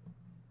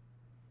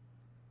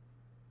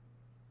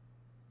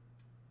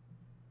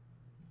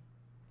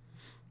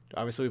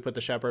 Obviously, we put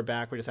the Shepherd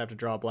back. We just have to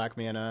draw black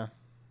mana.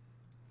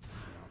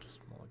 I'll just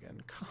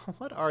mulligan.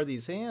 What are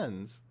these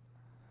hands?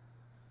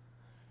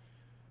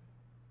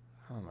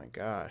 Oh my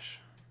gosh.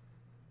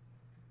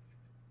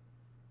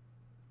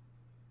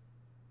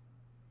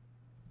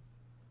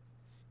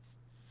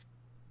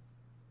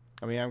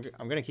 I mean,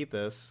 I'm gonna keep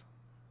this.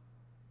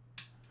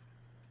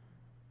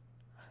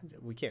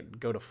 We can't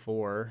go to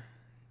 4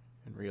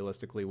 and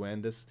realistically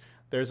win this.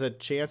 There's a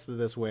chance that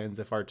this wins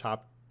if our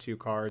top 2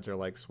 cards are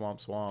like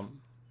Swamp.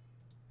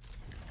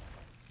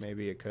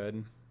 Maybe it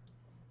could.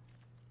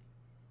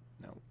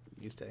 No,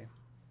 you stay.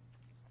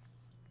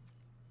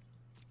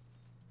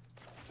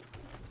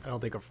 I don't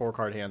think a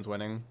 4-card hand's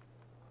winning.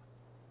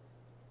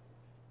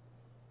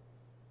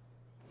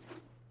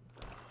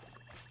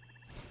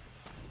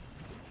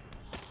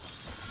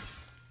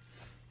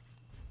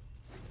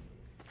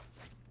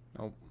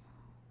 Nope.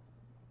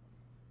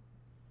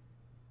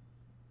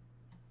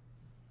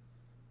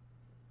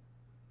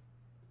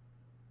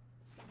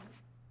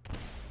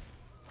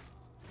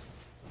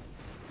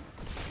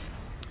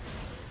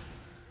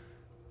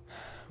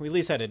 We at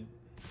least had a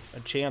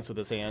chance with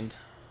this hand.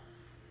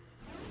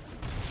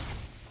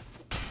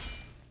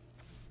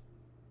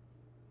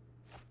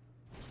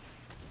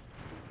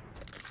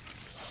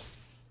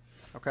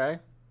 Okay.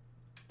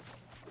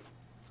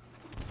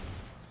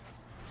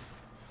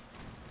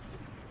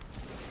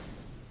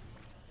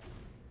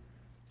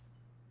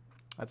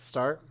 Let's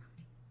start.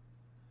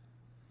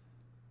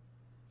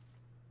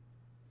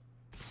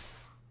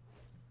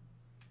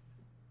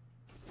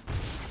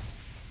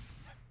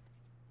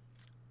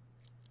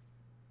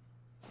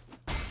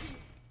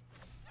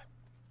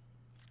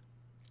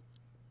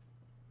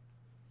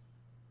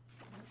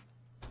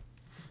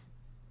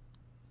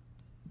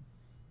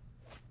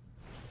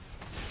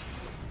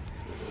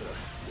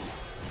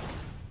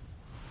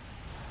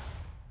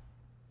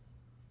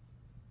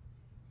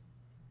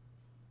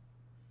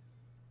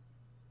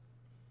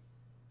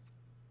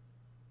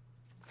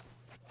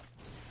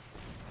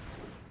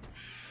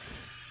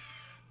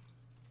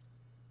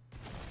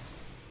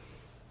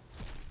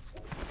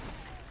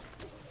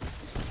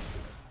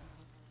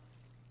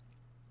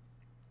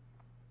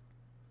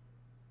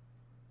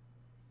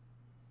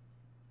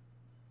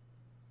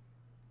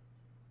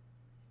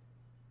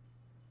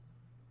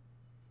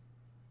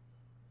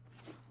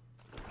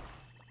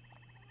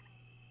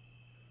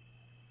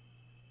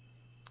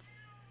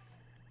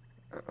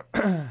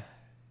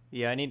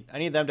 Yeah, I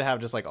need them to have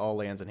just like all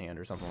lands in hand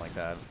or something like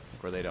that,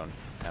 where they don't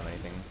have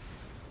anything.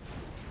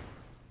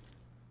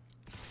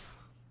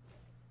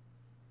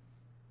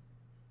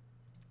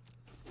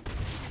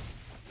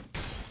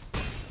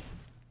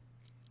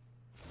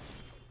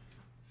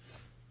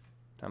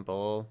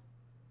 Temple.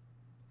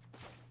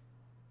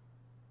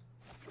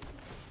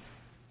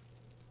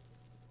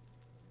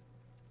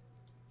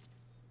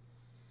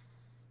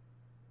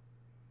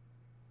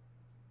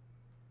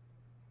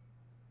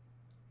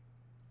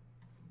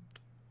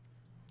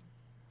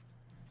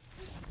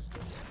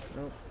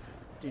 Nope.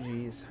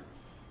 GG's.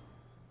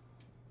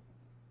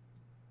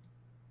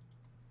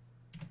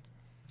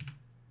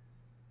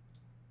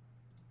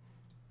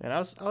 And I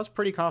was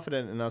pretty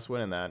confident in us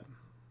winning that.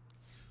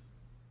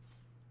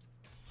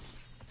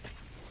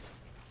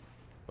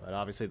 But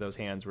obviously those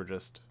hands were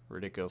just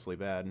ridiculously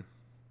bad.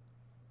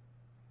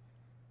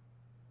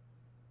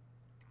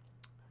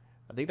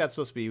 I think that's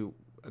supposed to be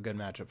a good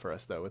matchup for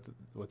us though,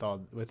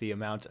 with the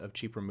amount of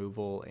cheap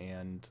removal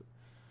and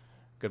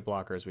good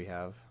blockers we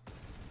have.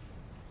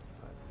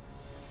 But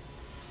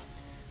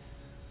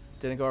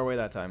didn't go our way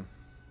that time.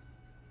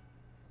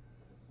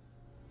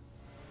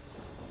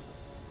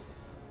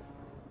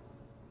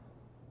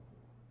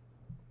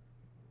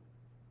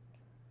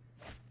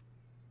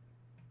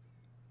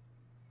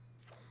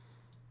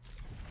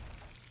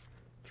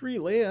 Three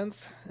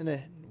lands in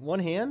one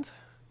hand?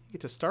 You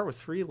get to start with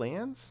 3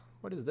 lands?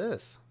 What is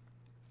this?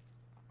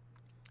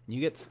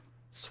 You get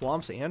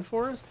swamps and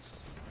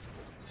forests?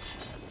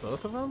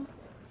 Both of them?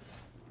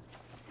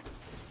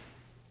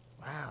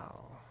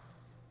 Wow.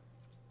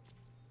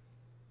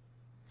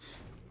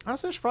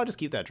 Honestly, I should probably just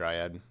keep that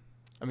Dryad.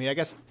 I mean, I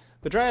guess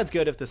the Dryad's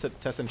good if the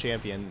Tessin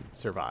Champion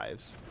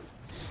survives.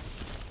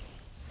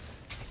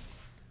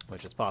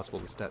 Which it's possible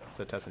the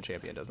Tessin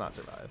Champion does not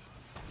survive.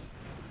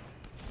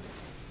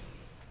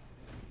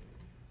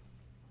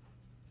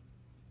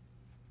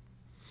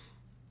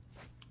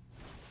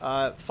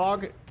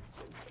 Fog.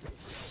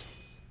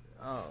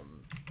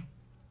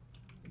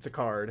 It's a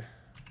card.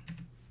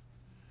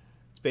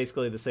 It's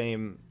basically the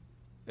same.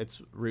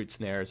 It's root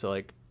snare. So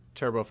like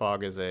Turbo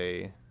Fog is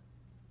a.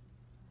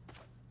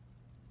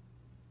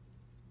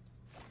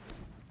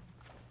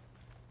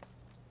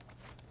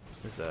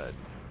 Is a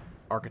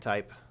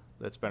archetype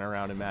that's been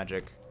around in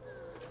Magic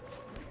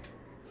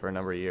for a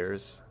number of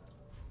years.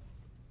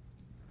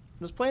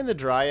 I was playing the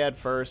Dryad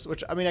first,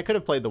 which I mean I could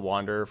have played the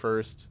Wanderer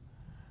first.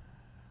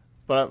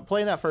 But I'm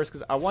playing that first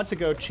because I want to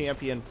go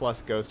champion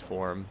plus ghost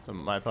form. So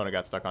my opponent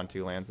got stuck on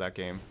 2 lands that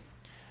game.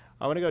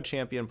 I want to go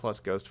champion plus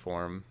ghost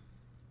form.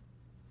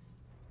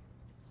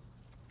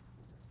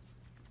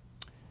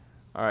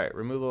 Alright,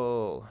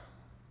 removal.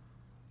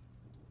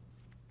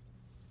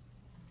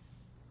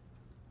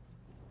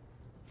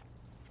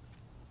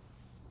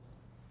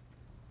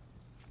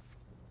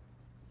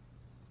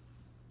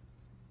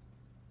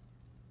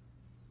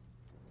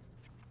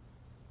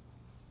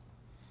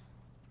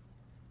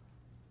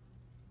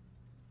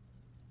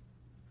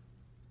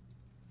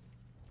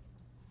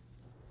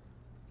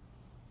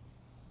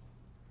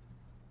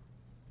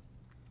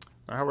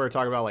 How we were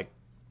talking about, like,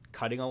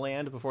 cutting a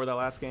land before that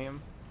last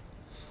game?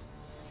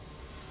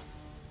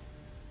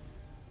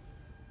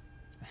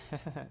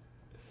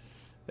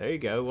 There you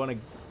go. Won a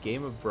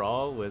game of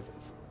Brawl with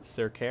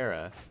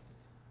Circara.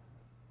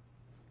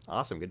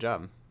 Awesome. Good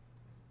job.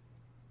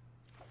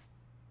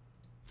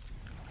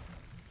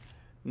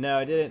 No,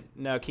 I didn't.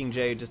 No, King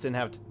J just didn't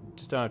have.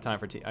 Just don't have time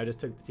for. I just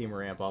took the team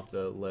ramp off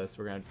the list.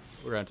 We're gonna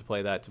have to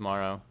play that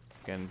tomorrow.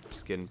 Again,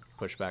 just getting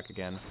pushed back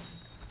again.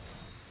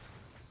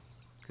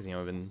 Because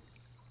I've been.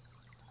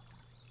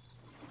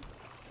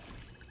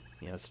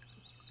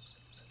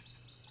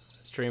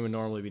 Stream would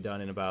normally be done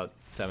in about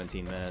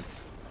 17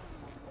 minutes.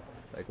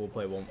 Like, we'll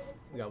play one.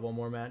 We got one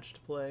more match to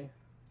play.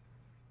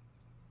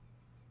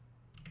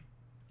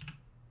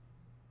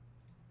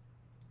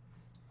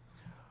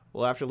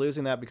 Well, after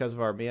losing that because of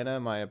our mana,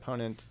 my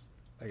opponent,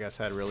 I guess,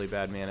 had really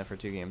bad mana for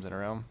 2 games in a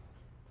row.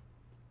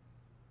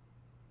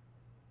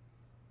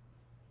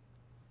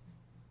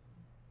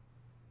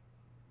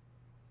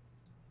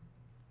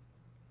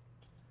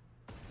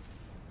 So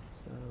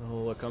the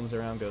whole what comes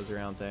around goes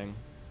around thing.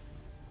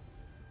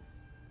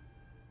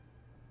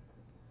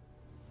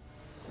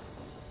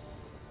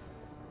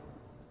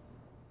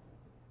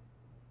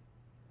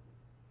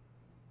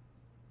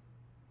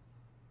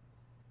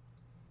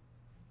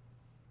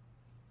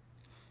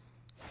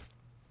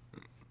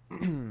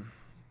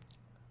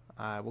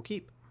 I will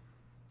keep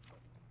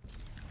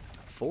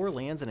 4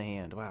 lands in a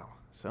hand. Wow,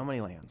 so many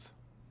lands.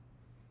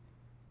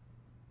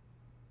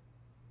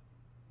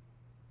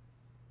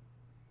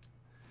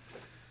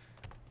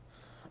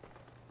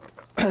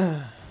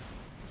 Yeah,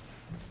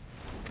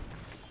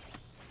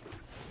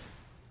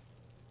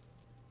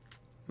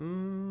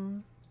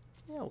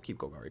 we'll keep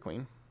Golgari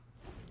Queen.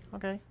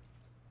 Okay.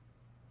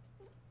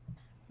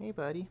 Hey,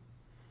 buddy.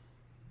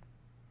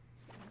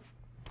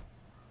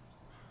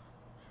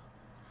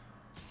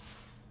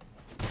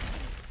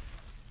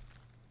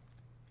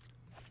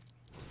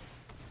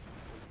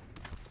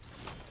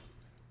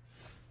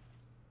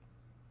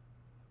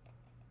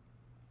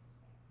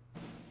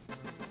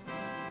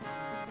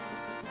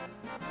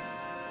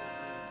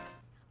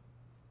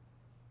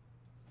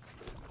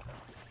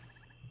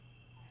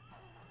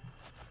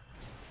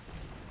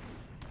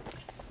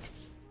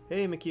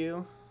 Hey,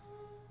 McHugh.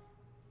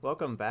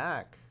 Welcome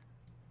back.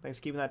 Thanks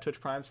for keeping that Twitch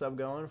Prime sub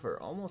going for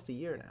almost a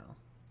year now.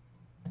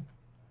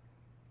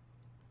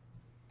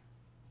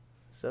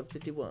 Sub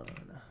 51.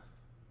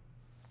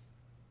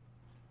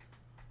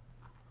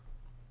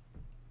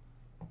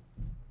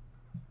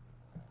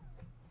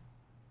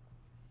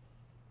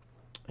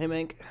 Hey,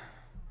 Mink.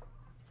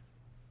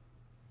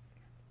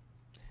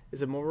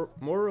 Is it more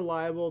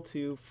reliable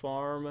to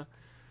farm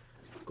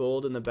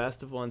gold in the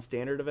best of 1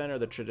 standard event or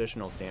the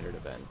traditional standard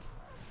event?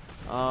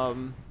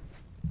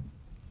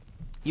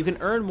 You can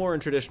earn more in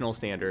traditional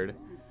standard,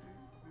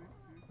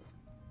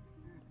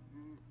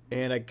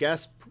 and I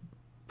guess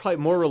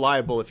probably more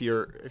reliable if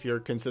you're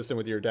consistent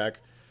with your deck.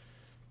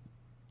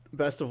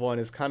 Best of 1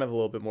 is kind of a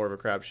little bit more of a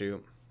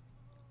crapshoot.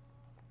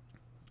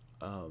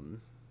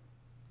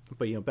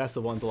 But best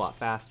of 1's a lot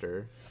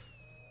faster.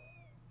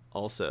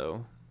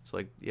 Also, so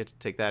like you have to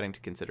take that into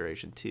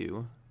consideration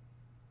too.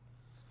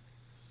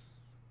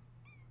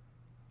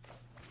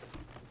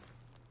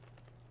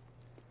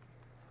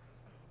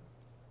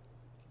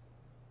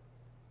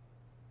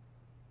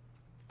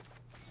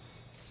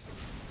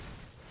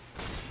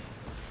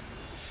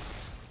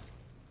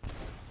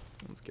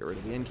 Let's get rid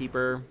of the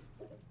Innkeeper.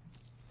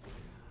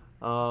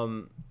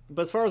 But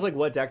as far as like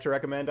what deck to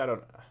recommend,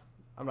 I'm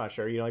not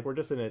sure. Like we're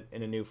just in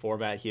a new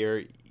format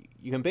here.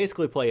 You can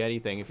basically play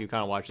anything if you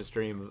kind of watch the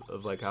stream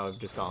of like how I've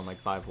just gone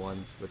like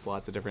 5-1s with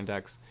lots of different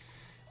decks.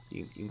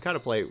 You can kind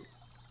of play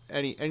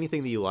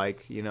anything that you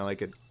like.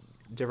 Like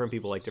different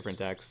people like different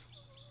decks.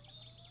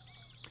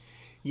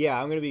 Yeah,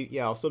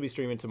 I'll still be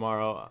streaming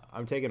tomorrow.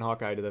 I'm taking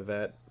Hawkeye to the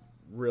vet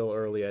real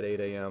early at 8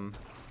 a.m.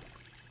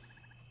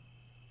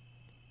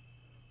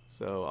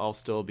 So I'll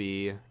still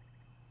be,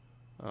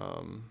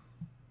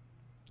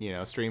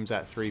 streams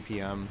at 3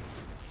 p.m.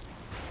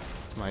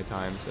 my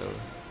time. So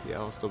yeah,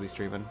 I'll still be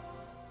streaming.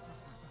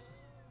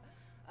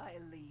 I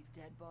leave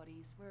dead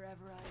bodies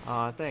wherever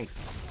I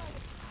Thanks.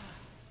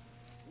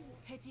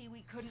 Pity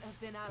we couldn't have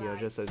been allies. Theo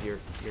just says your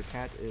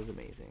cat is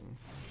amazing.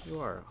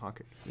 You are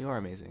Hawkeye. You are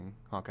amazing,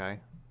 Hawkeye.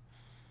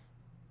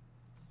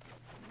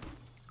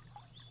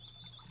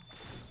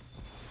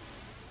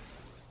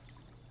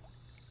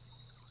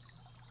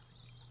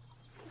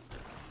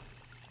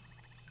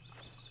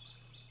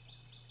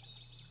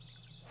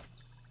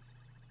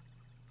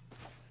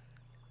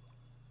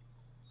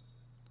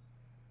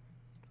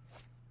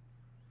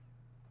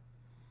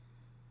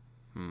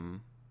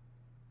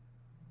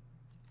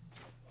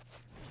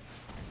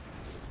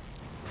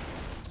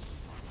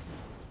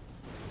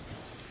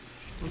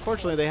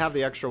 Unfortunately, they have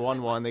the extra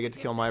 1/1. They get to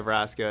kill my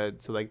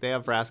Vraska, so like they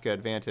have Vraska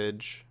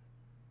advantage.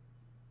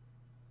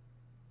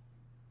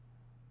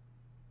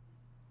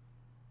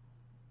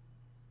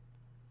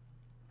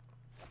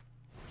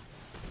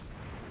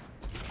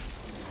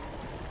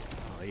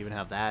 Oh, I even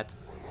have that.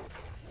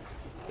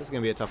 This is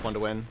gonna be a tough one to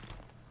win.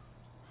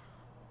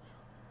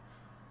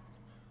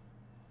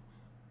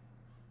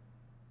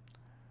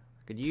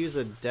 I could use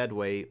a dead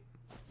weight.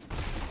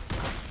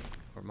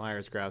 Or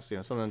Myers Grafts, you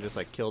know, something just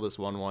like kill this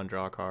 1/1,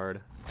 draw a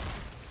card.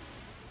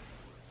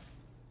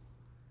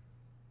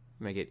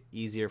 Make it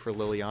easier for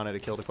Liliana to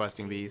kill the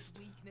questing beast.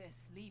 Weakness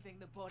leaving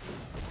the body.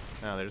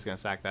 Oh, they're just gonna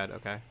sack that,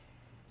 okay.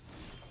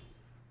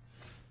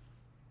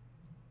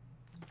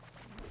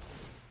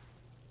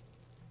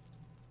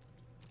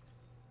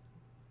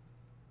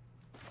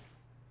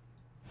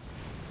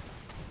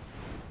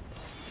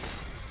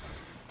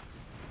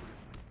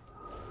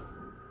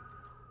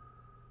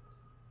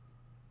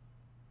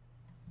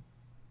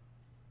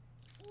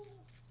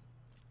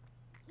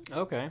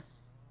 Okay.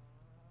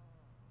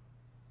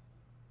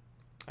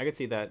 I could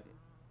see that,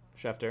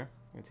 Schefter.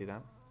 I can see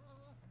that.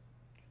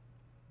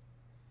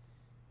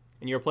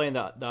 And you're playing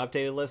the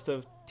updated list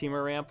of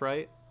Teamer Ramp,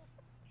 right?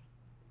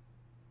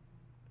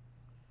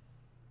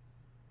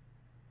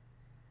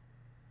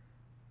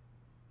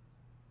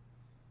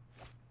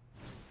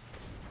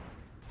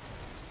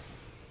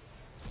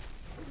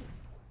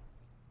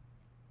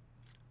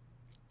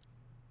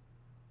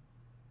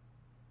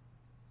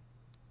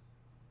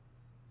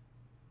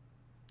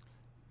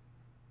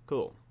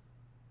 Cool.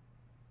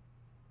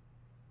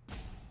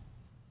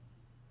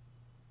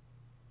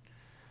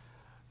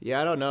 Yeah,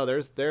 I don't know.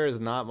 There is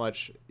not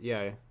much.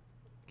 Yeah,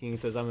 King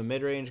says I'm a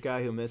mid-range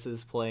guy who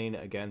misses playing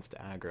against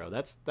aggro.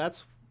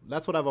 That's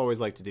what I've always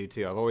liked to do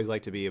too. I've always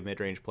liked to be a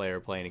mid-range player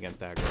playing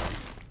against aggro.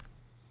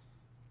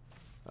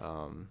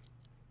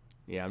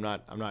 Yeah, I'm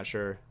not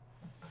sure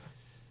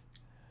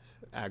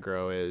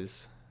aggro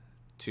is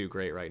too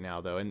great right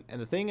now though. And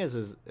the thing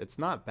is it's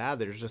not bad.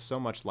 There's just so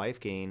much life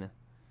gain,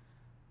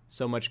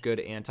 so much good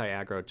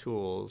anti-aggro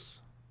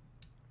tools.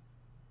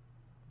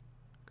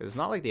 Because it's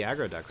not like the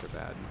aggro decks are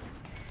bad.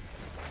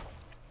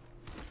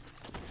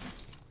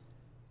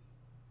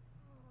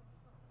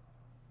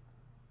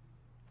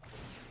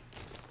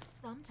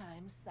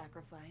 Sometimes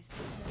sacrifice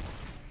is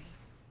necessary.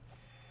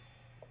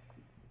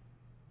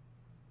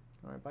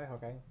 Alright, bye,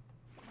 Hawkeye.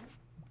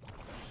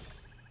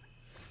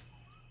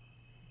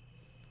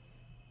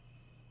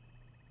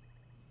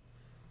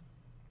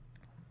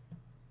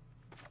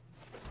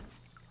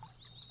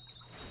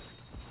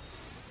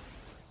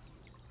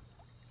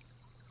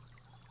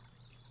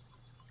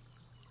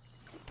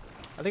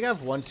 I think I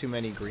have one too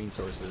many green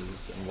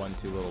sources and one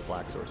too little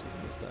black sources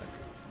in this deck.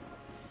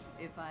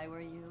 If I were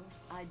you,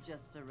 I'd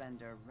just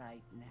surrender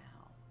right now.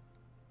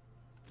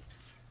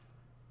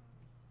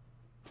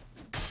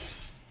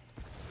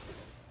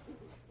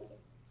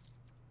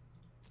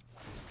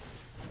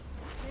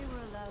 They were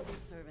a lousy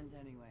servant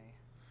anyway.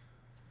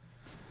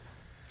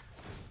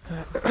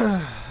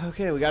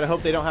 Okay, we gotta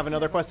hope they don't have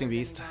another questing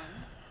beast.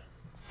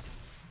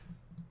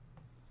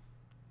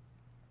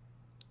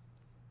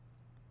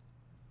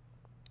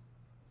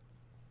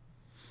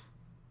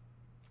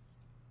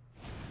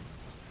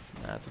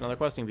 That's another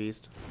questing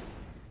beast.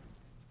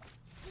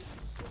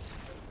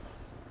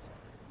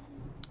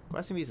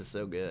 Questing beast is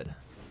so good.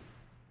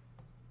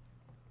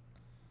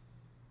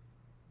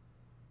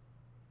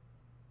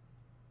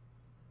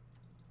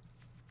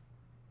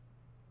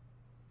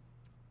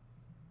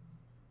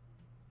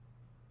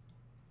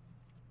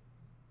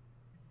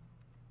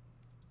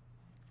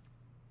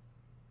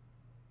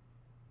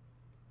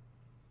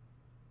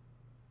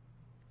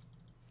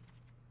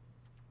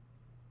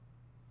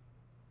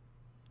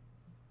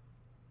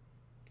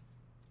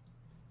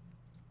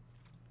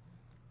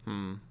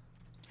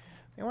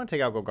 I want to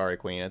take out Golgari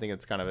Queen. I think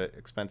it's kind of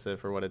expensive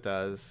for what it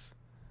does.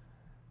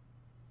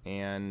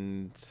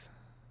 And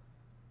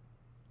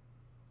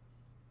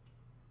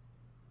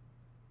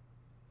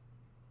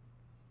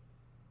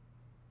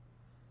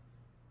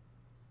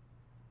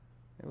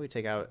maybe we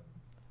take out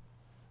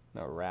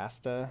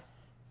Rasta.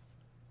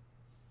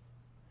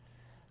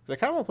 Because I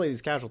kind of want to play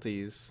these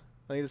casualties.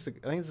 I think this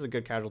is a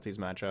good casualties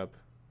matchup.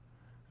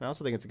 And I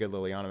also think it's a good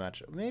Liliana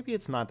matchup. Maybe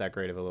it's not that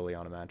great of a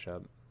Liliana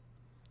matchup.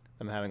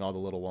 I'm having all the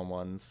little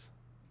 1/1s.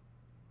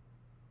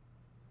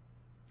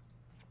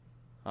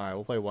 Alright,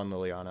 we'll play one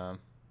Liliana.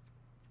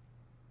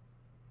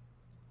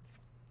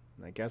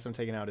 I guess I'm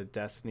taking out a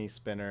Destiny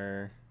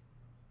Spinner.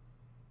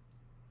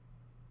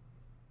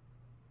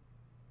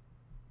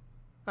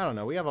 I don't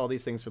know. We have all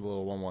these things for the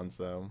little 1/1s,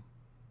 though.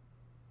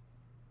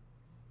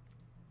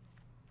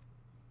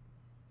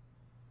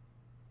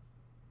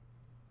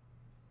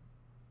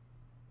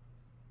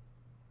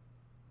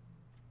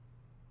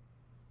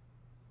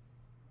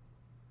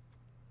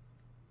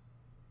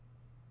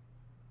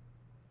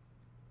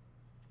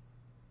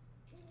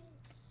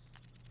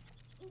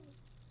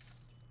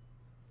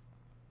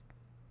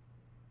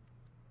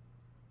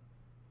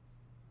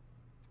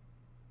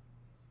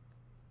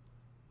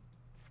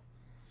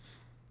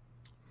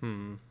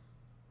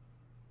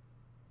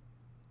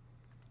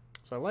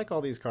 So I like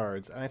all these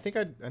cards, and I think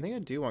I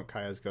do want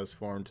Kaya's Ghost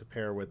Form to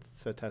pair with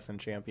Setessan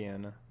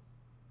Champion.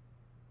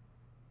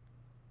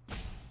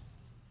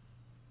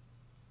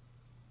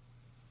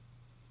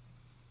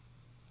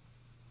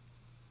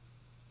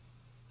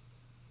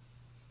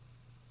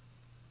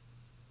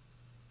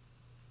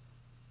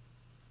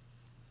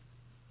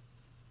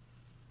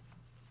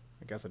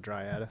 I guess a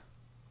Dryad.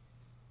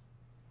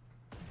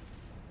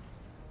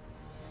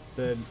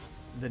 The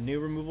new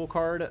removal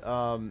card,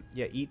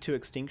 yeah, Eat to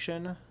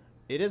Extinction.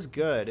 It is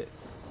good.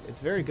 It's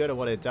very good at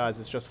what it does.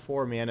 It's just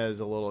 4 mana is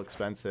a little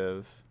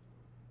expensive.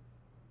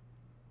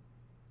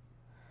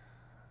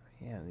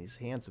 Yeah, these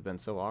hands have been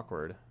so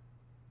awkward.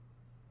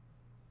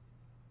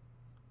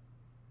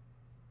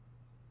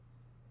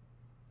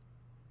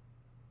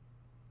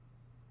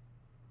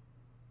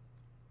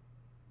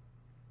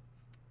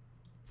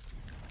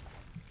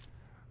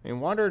 I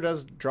mean, Wanderer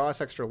does draw us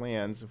extra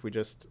lands if we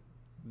just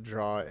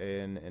draw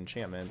an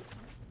enchantment.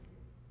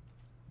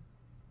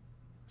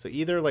 So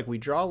either like we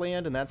draw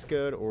land and that's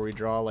good, or we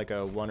draw like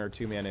a 1 or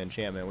 2 mana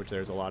enchantment, which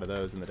there's a lot of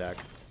those in the deck.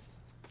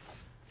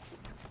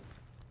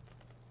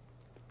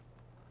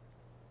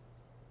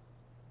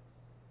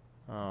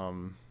 I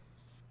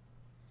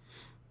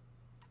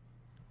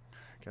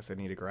guess I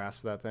need to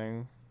grasp that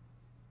thing.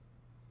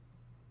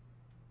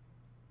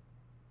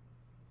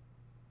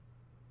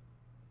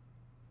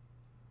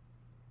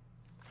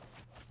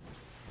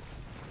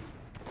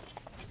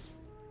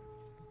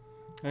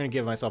 I'm gonna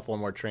give myself one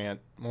more chance.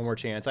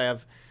 I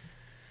have,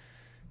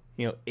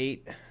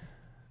 8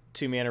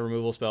 2-mana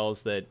removal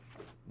spells that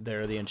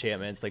they're the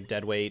enchantments, like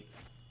Deadweight.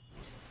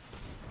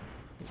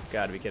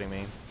 Gotta be kidding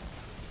me.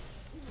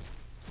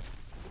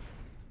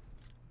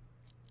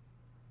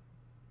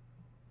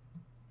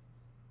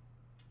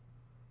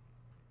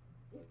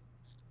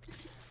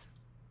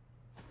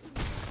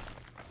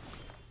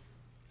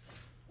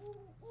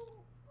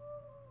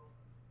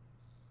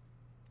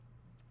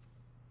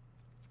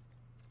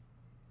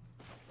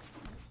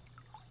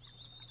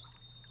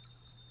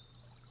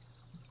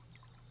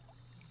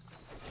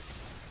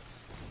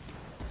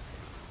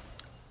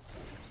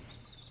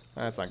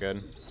 That's not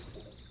good.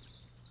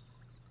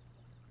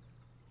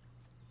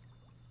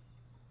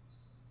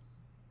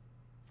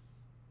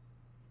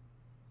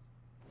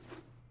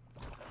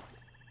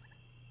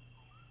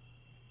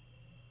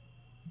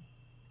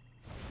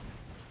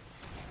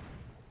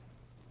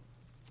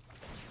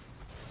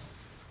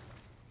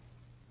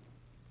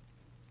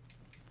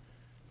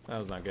 That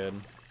was not good.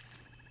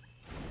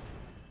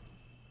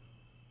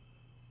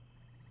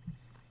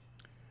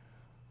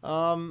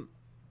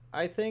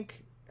 I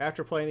think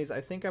after playing these,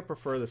 I think I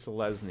prefer the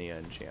Selesnya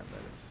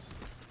enchantments.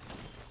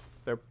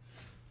 They're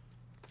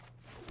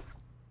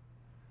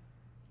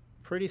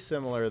pretty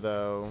similar,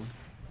 though.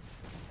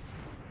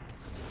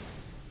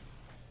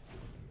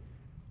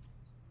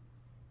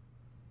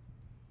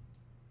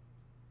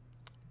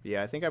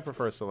 Yeah, I think I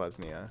prefer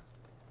Selesnya.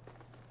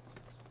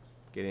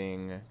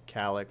 Getting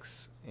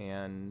Calyx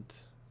and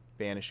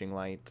Banishing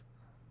Light.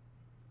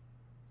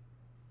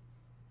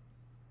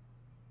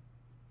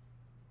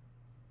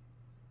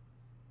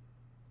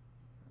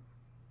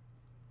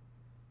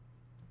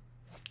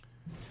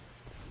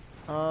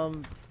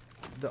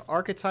 The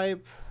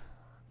archetype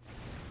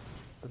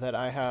that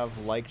I have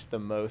liked the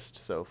most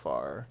so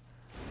far,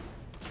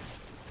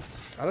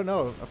 I don't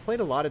know, I've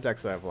played a lot of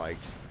decks that I've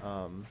liked.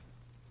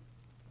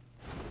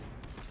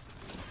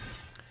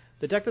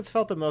 The deck that's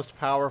felt the most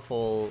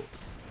powerful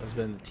has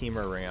been the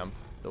Teamer Ramp,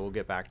 that we'll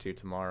get back to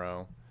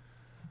tomorrow.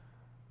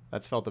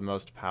 That's felt the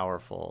most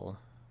powerful.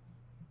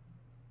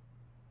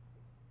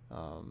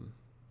 But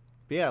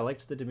yeah, I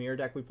liked the Dimir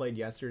deck we played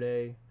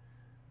yesterday.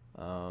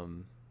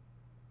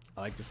 I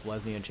like the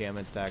Selesnya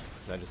enchantments deck.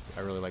 I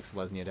really like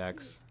Selesnya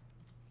decks.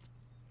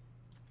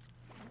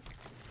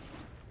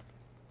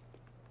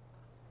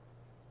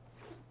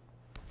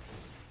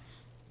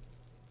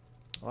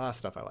 A lot of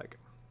stuff I like.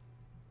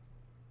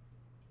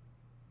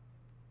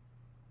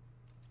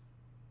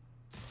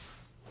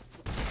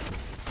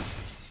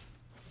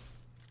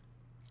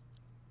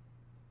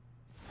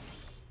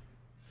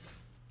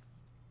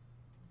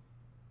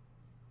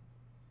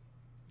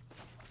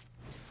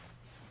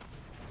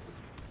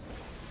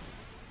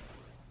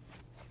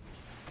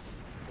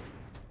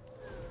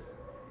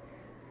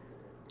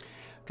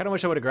 Kind of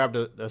wish I would have grabbed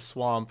a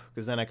swamp,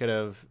 because then I could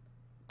have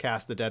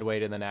cast the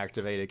Deadweight and then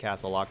activated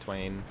Castle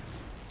Locktwain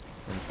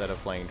instead of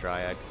playing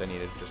Dryad, because I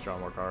needed to just draw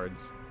more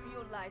cards.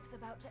 Your life's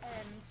about to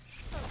end.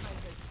 So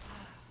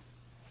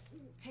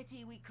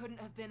pity we couldn't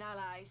have been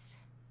allies.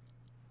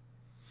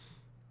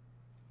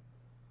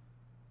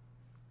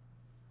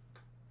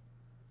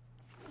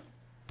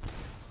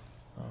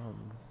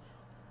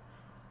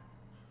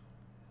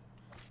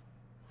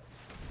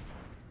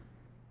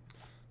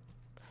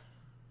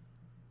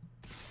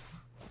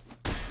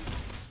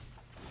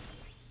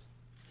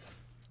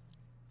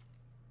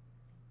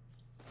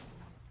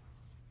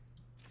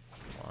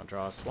 Want to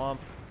draw a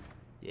swamp?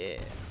 Yeah.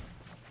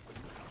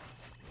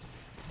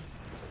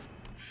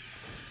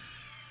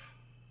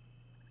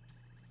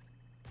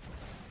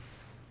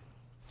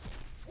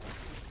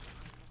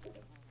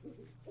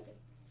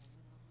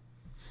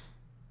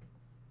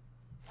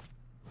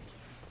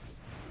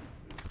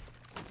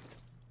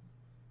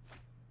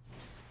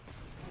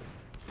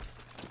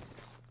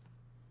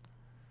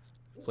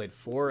 Played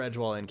 4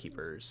 Edgewall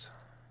Innkeepers.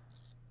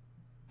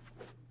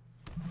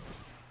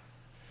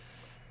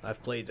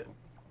 I've played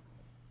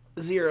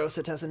 0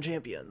 Setessan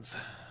Champions.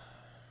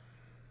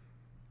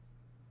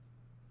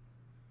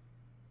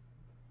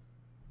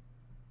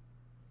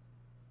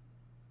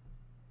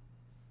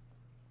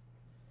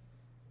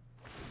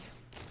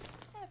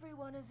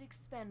 Everyone is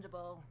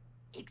expendable,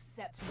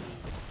 except me.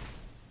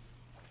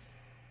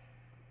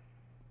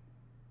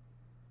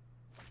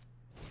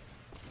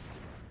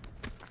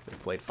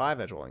 We've played 5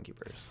 Edgewall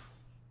Innkeepers.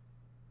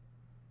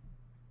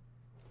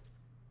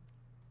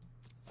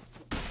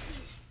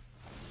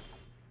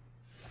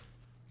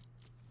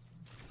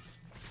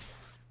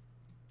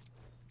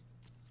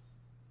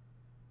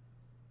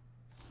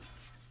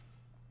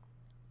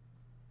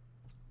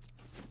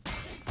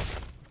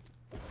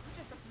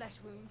 Just a flesh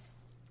wound.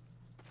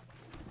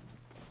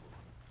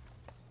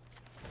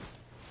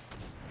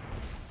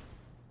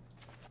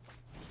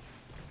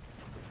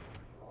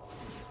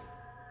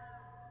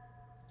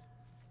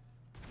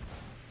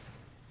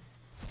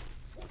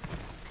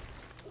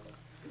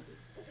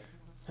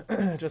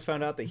 Just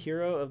found out the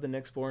Hero of the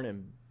Nyxborn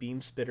and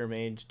Beam Spitter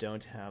Mage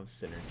don't have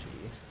synergy.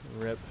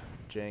 Rip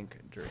Jank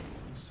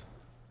Dreams.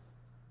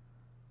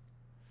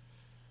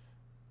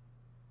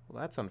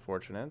 Well, that's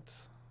unfortunate.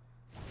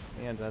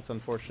 And that's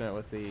unfortunate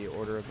with the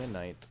Order of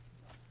Midnight.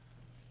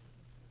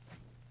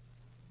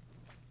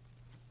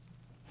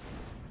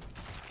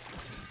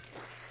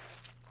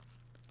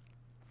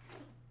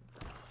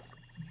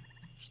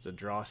 Just a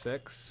draw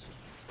 6.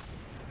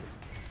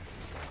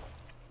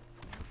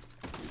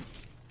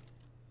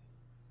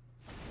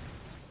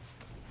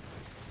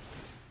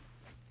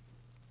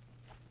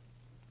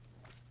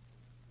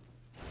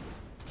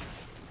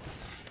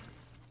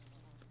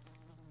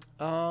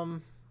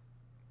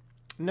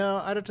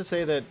 No, I'd have to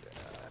say that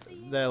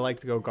I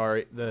like the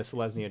Golgari, the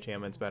Selesnya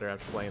enchantments better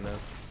after playing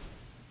this.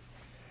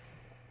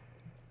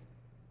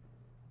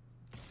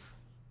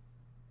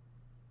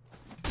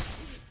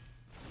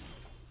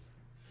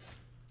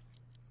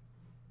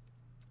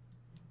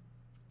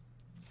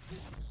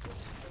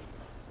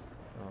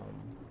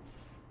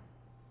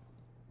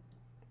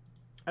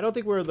 I don't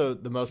think we're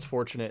the most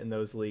fortunate in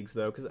those leagues,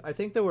 though, because I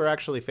think that we're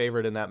actually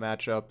favored in that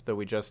matchup that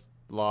we just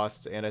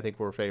lost, and I think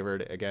we're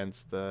favored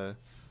against the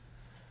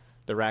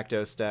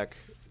Rakdos deck,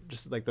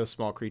 just like those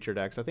small creature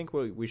decks. I think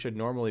we should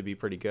normally be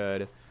pretty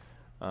good.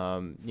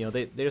 You know,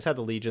 they just had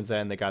the Legion's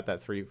End. They got that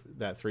 3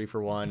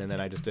 for 1, and then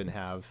I just didn't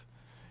have,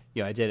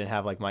 you know, I didn't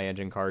have like my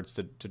engine cards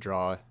to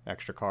draw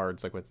extra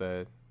cards, like with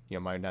the, you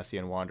know, my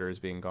Nessian Wanderers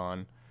being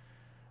gone.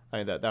 I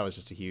mean, that was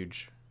just a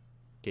huge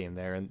game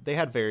there, and they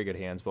had very good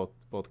hands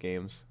both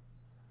games.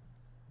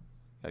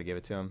 Gotta give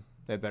it to them.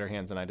 They had better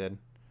hands than I did.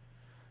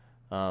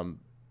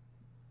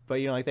 But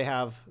you know, like they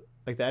have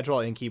like the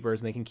Edgewall Innkeepers,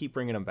 and they can keep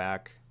bringing them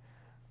back.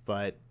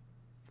 But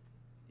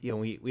you know,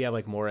 we have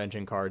like more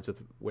engine cards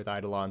with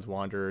Eidolon's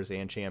Wanderers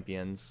and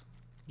Champions.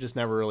 Just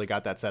never really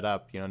got that set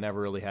up. You know, never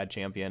really had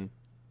Champion.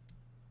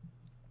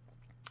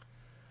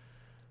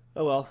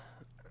 Oh well.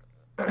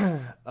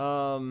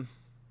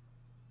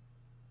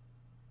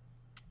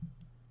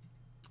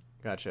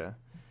 Gotcha.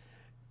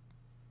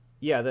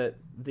 Yeah,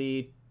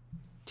 the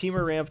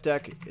Teamer Ramp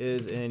deck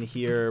is in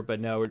here, but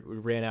no, we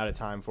ran out of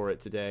time for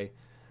it today.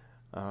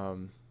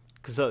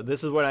 Because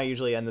this is when I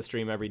usually end the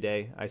stream every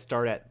day. I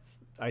start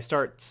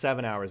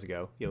 7 hours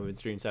ago. You know, we've been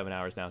streaming 7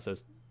 hours now, so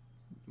it's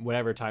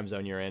whatever time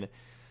zone you're in.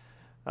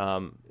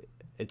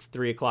 It's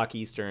 3 o'clock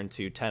Eastern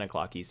to 10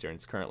 o'clock Eastern.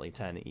 It's currently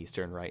 10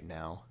 Eastern right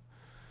now.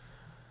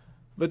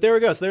 But there we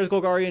go. So there's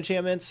Golgari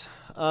Enchantments.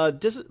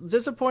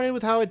 Disappointed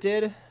with how it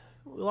did.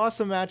 We lost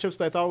some matchups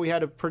that I thought we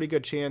had a pretty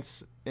good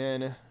chance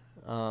in.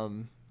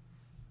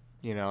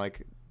 You know,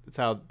 like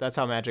that's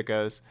how Magic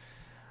goes.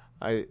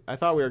 I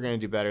thought we were going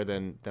to do better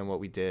than what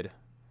we did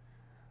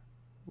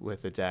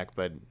with the deck,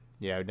 but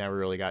yeah, I never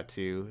really got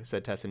to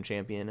Setessan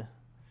Champion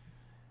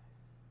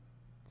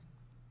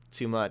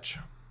too much.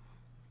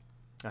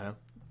 I don't know.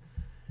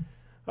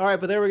 All right,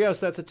 but there we go.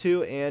 So that's a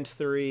 2 and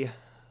 3.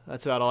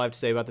 That's about all I have to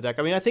say about the deck.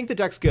 I mean, I think the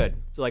deck's good.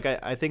 So like,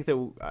 I think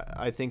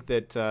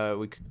that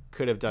we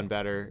could have done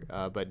better,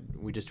 but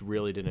we just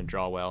really didn't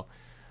draw well.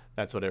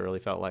 That's what it really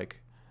felt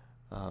like.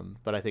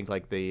 But I think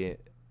like the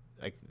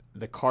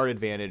card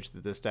advantage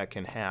that this deck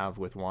can have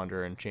with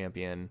Wanderer and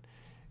Champion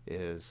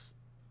is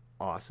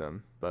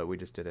awesome. But we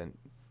just didn't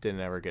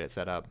ever get it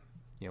set up.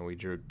 You know, we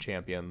drew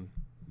Champion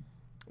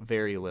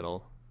very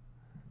little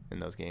in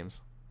those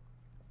games.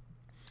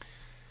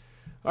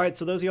 All right,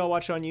 so those of y'all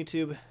watching on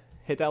YouTube,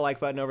 hit that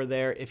like button over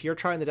there. If you're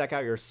trying the deck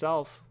out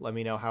yourself, let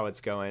me know how it's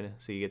going,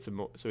 so we get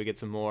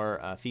some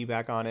more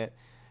feedback on it.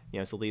 You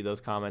know, so leave those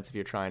comments if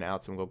you're trying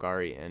out some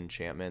Golgari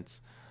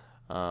enchantments.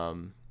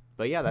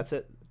 But yeah, that's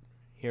it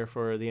here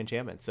for the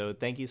enchantment. So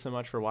thank you so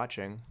much for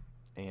watching,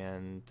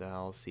 and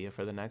I'll see you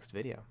for the next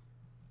video.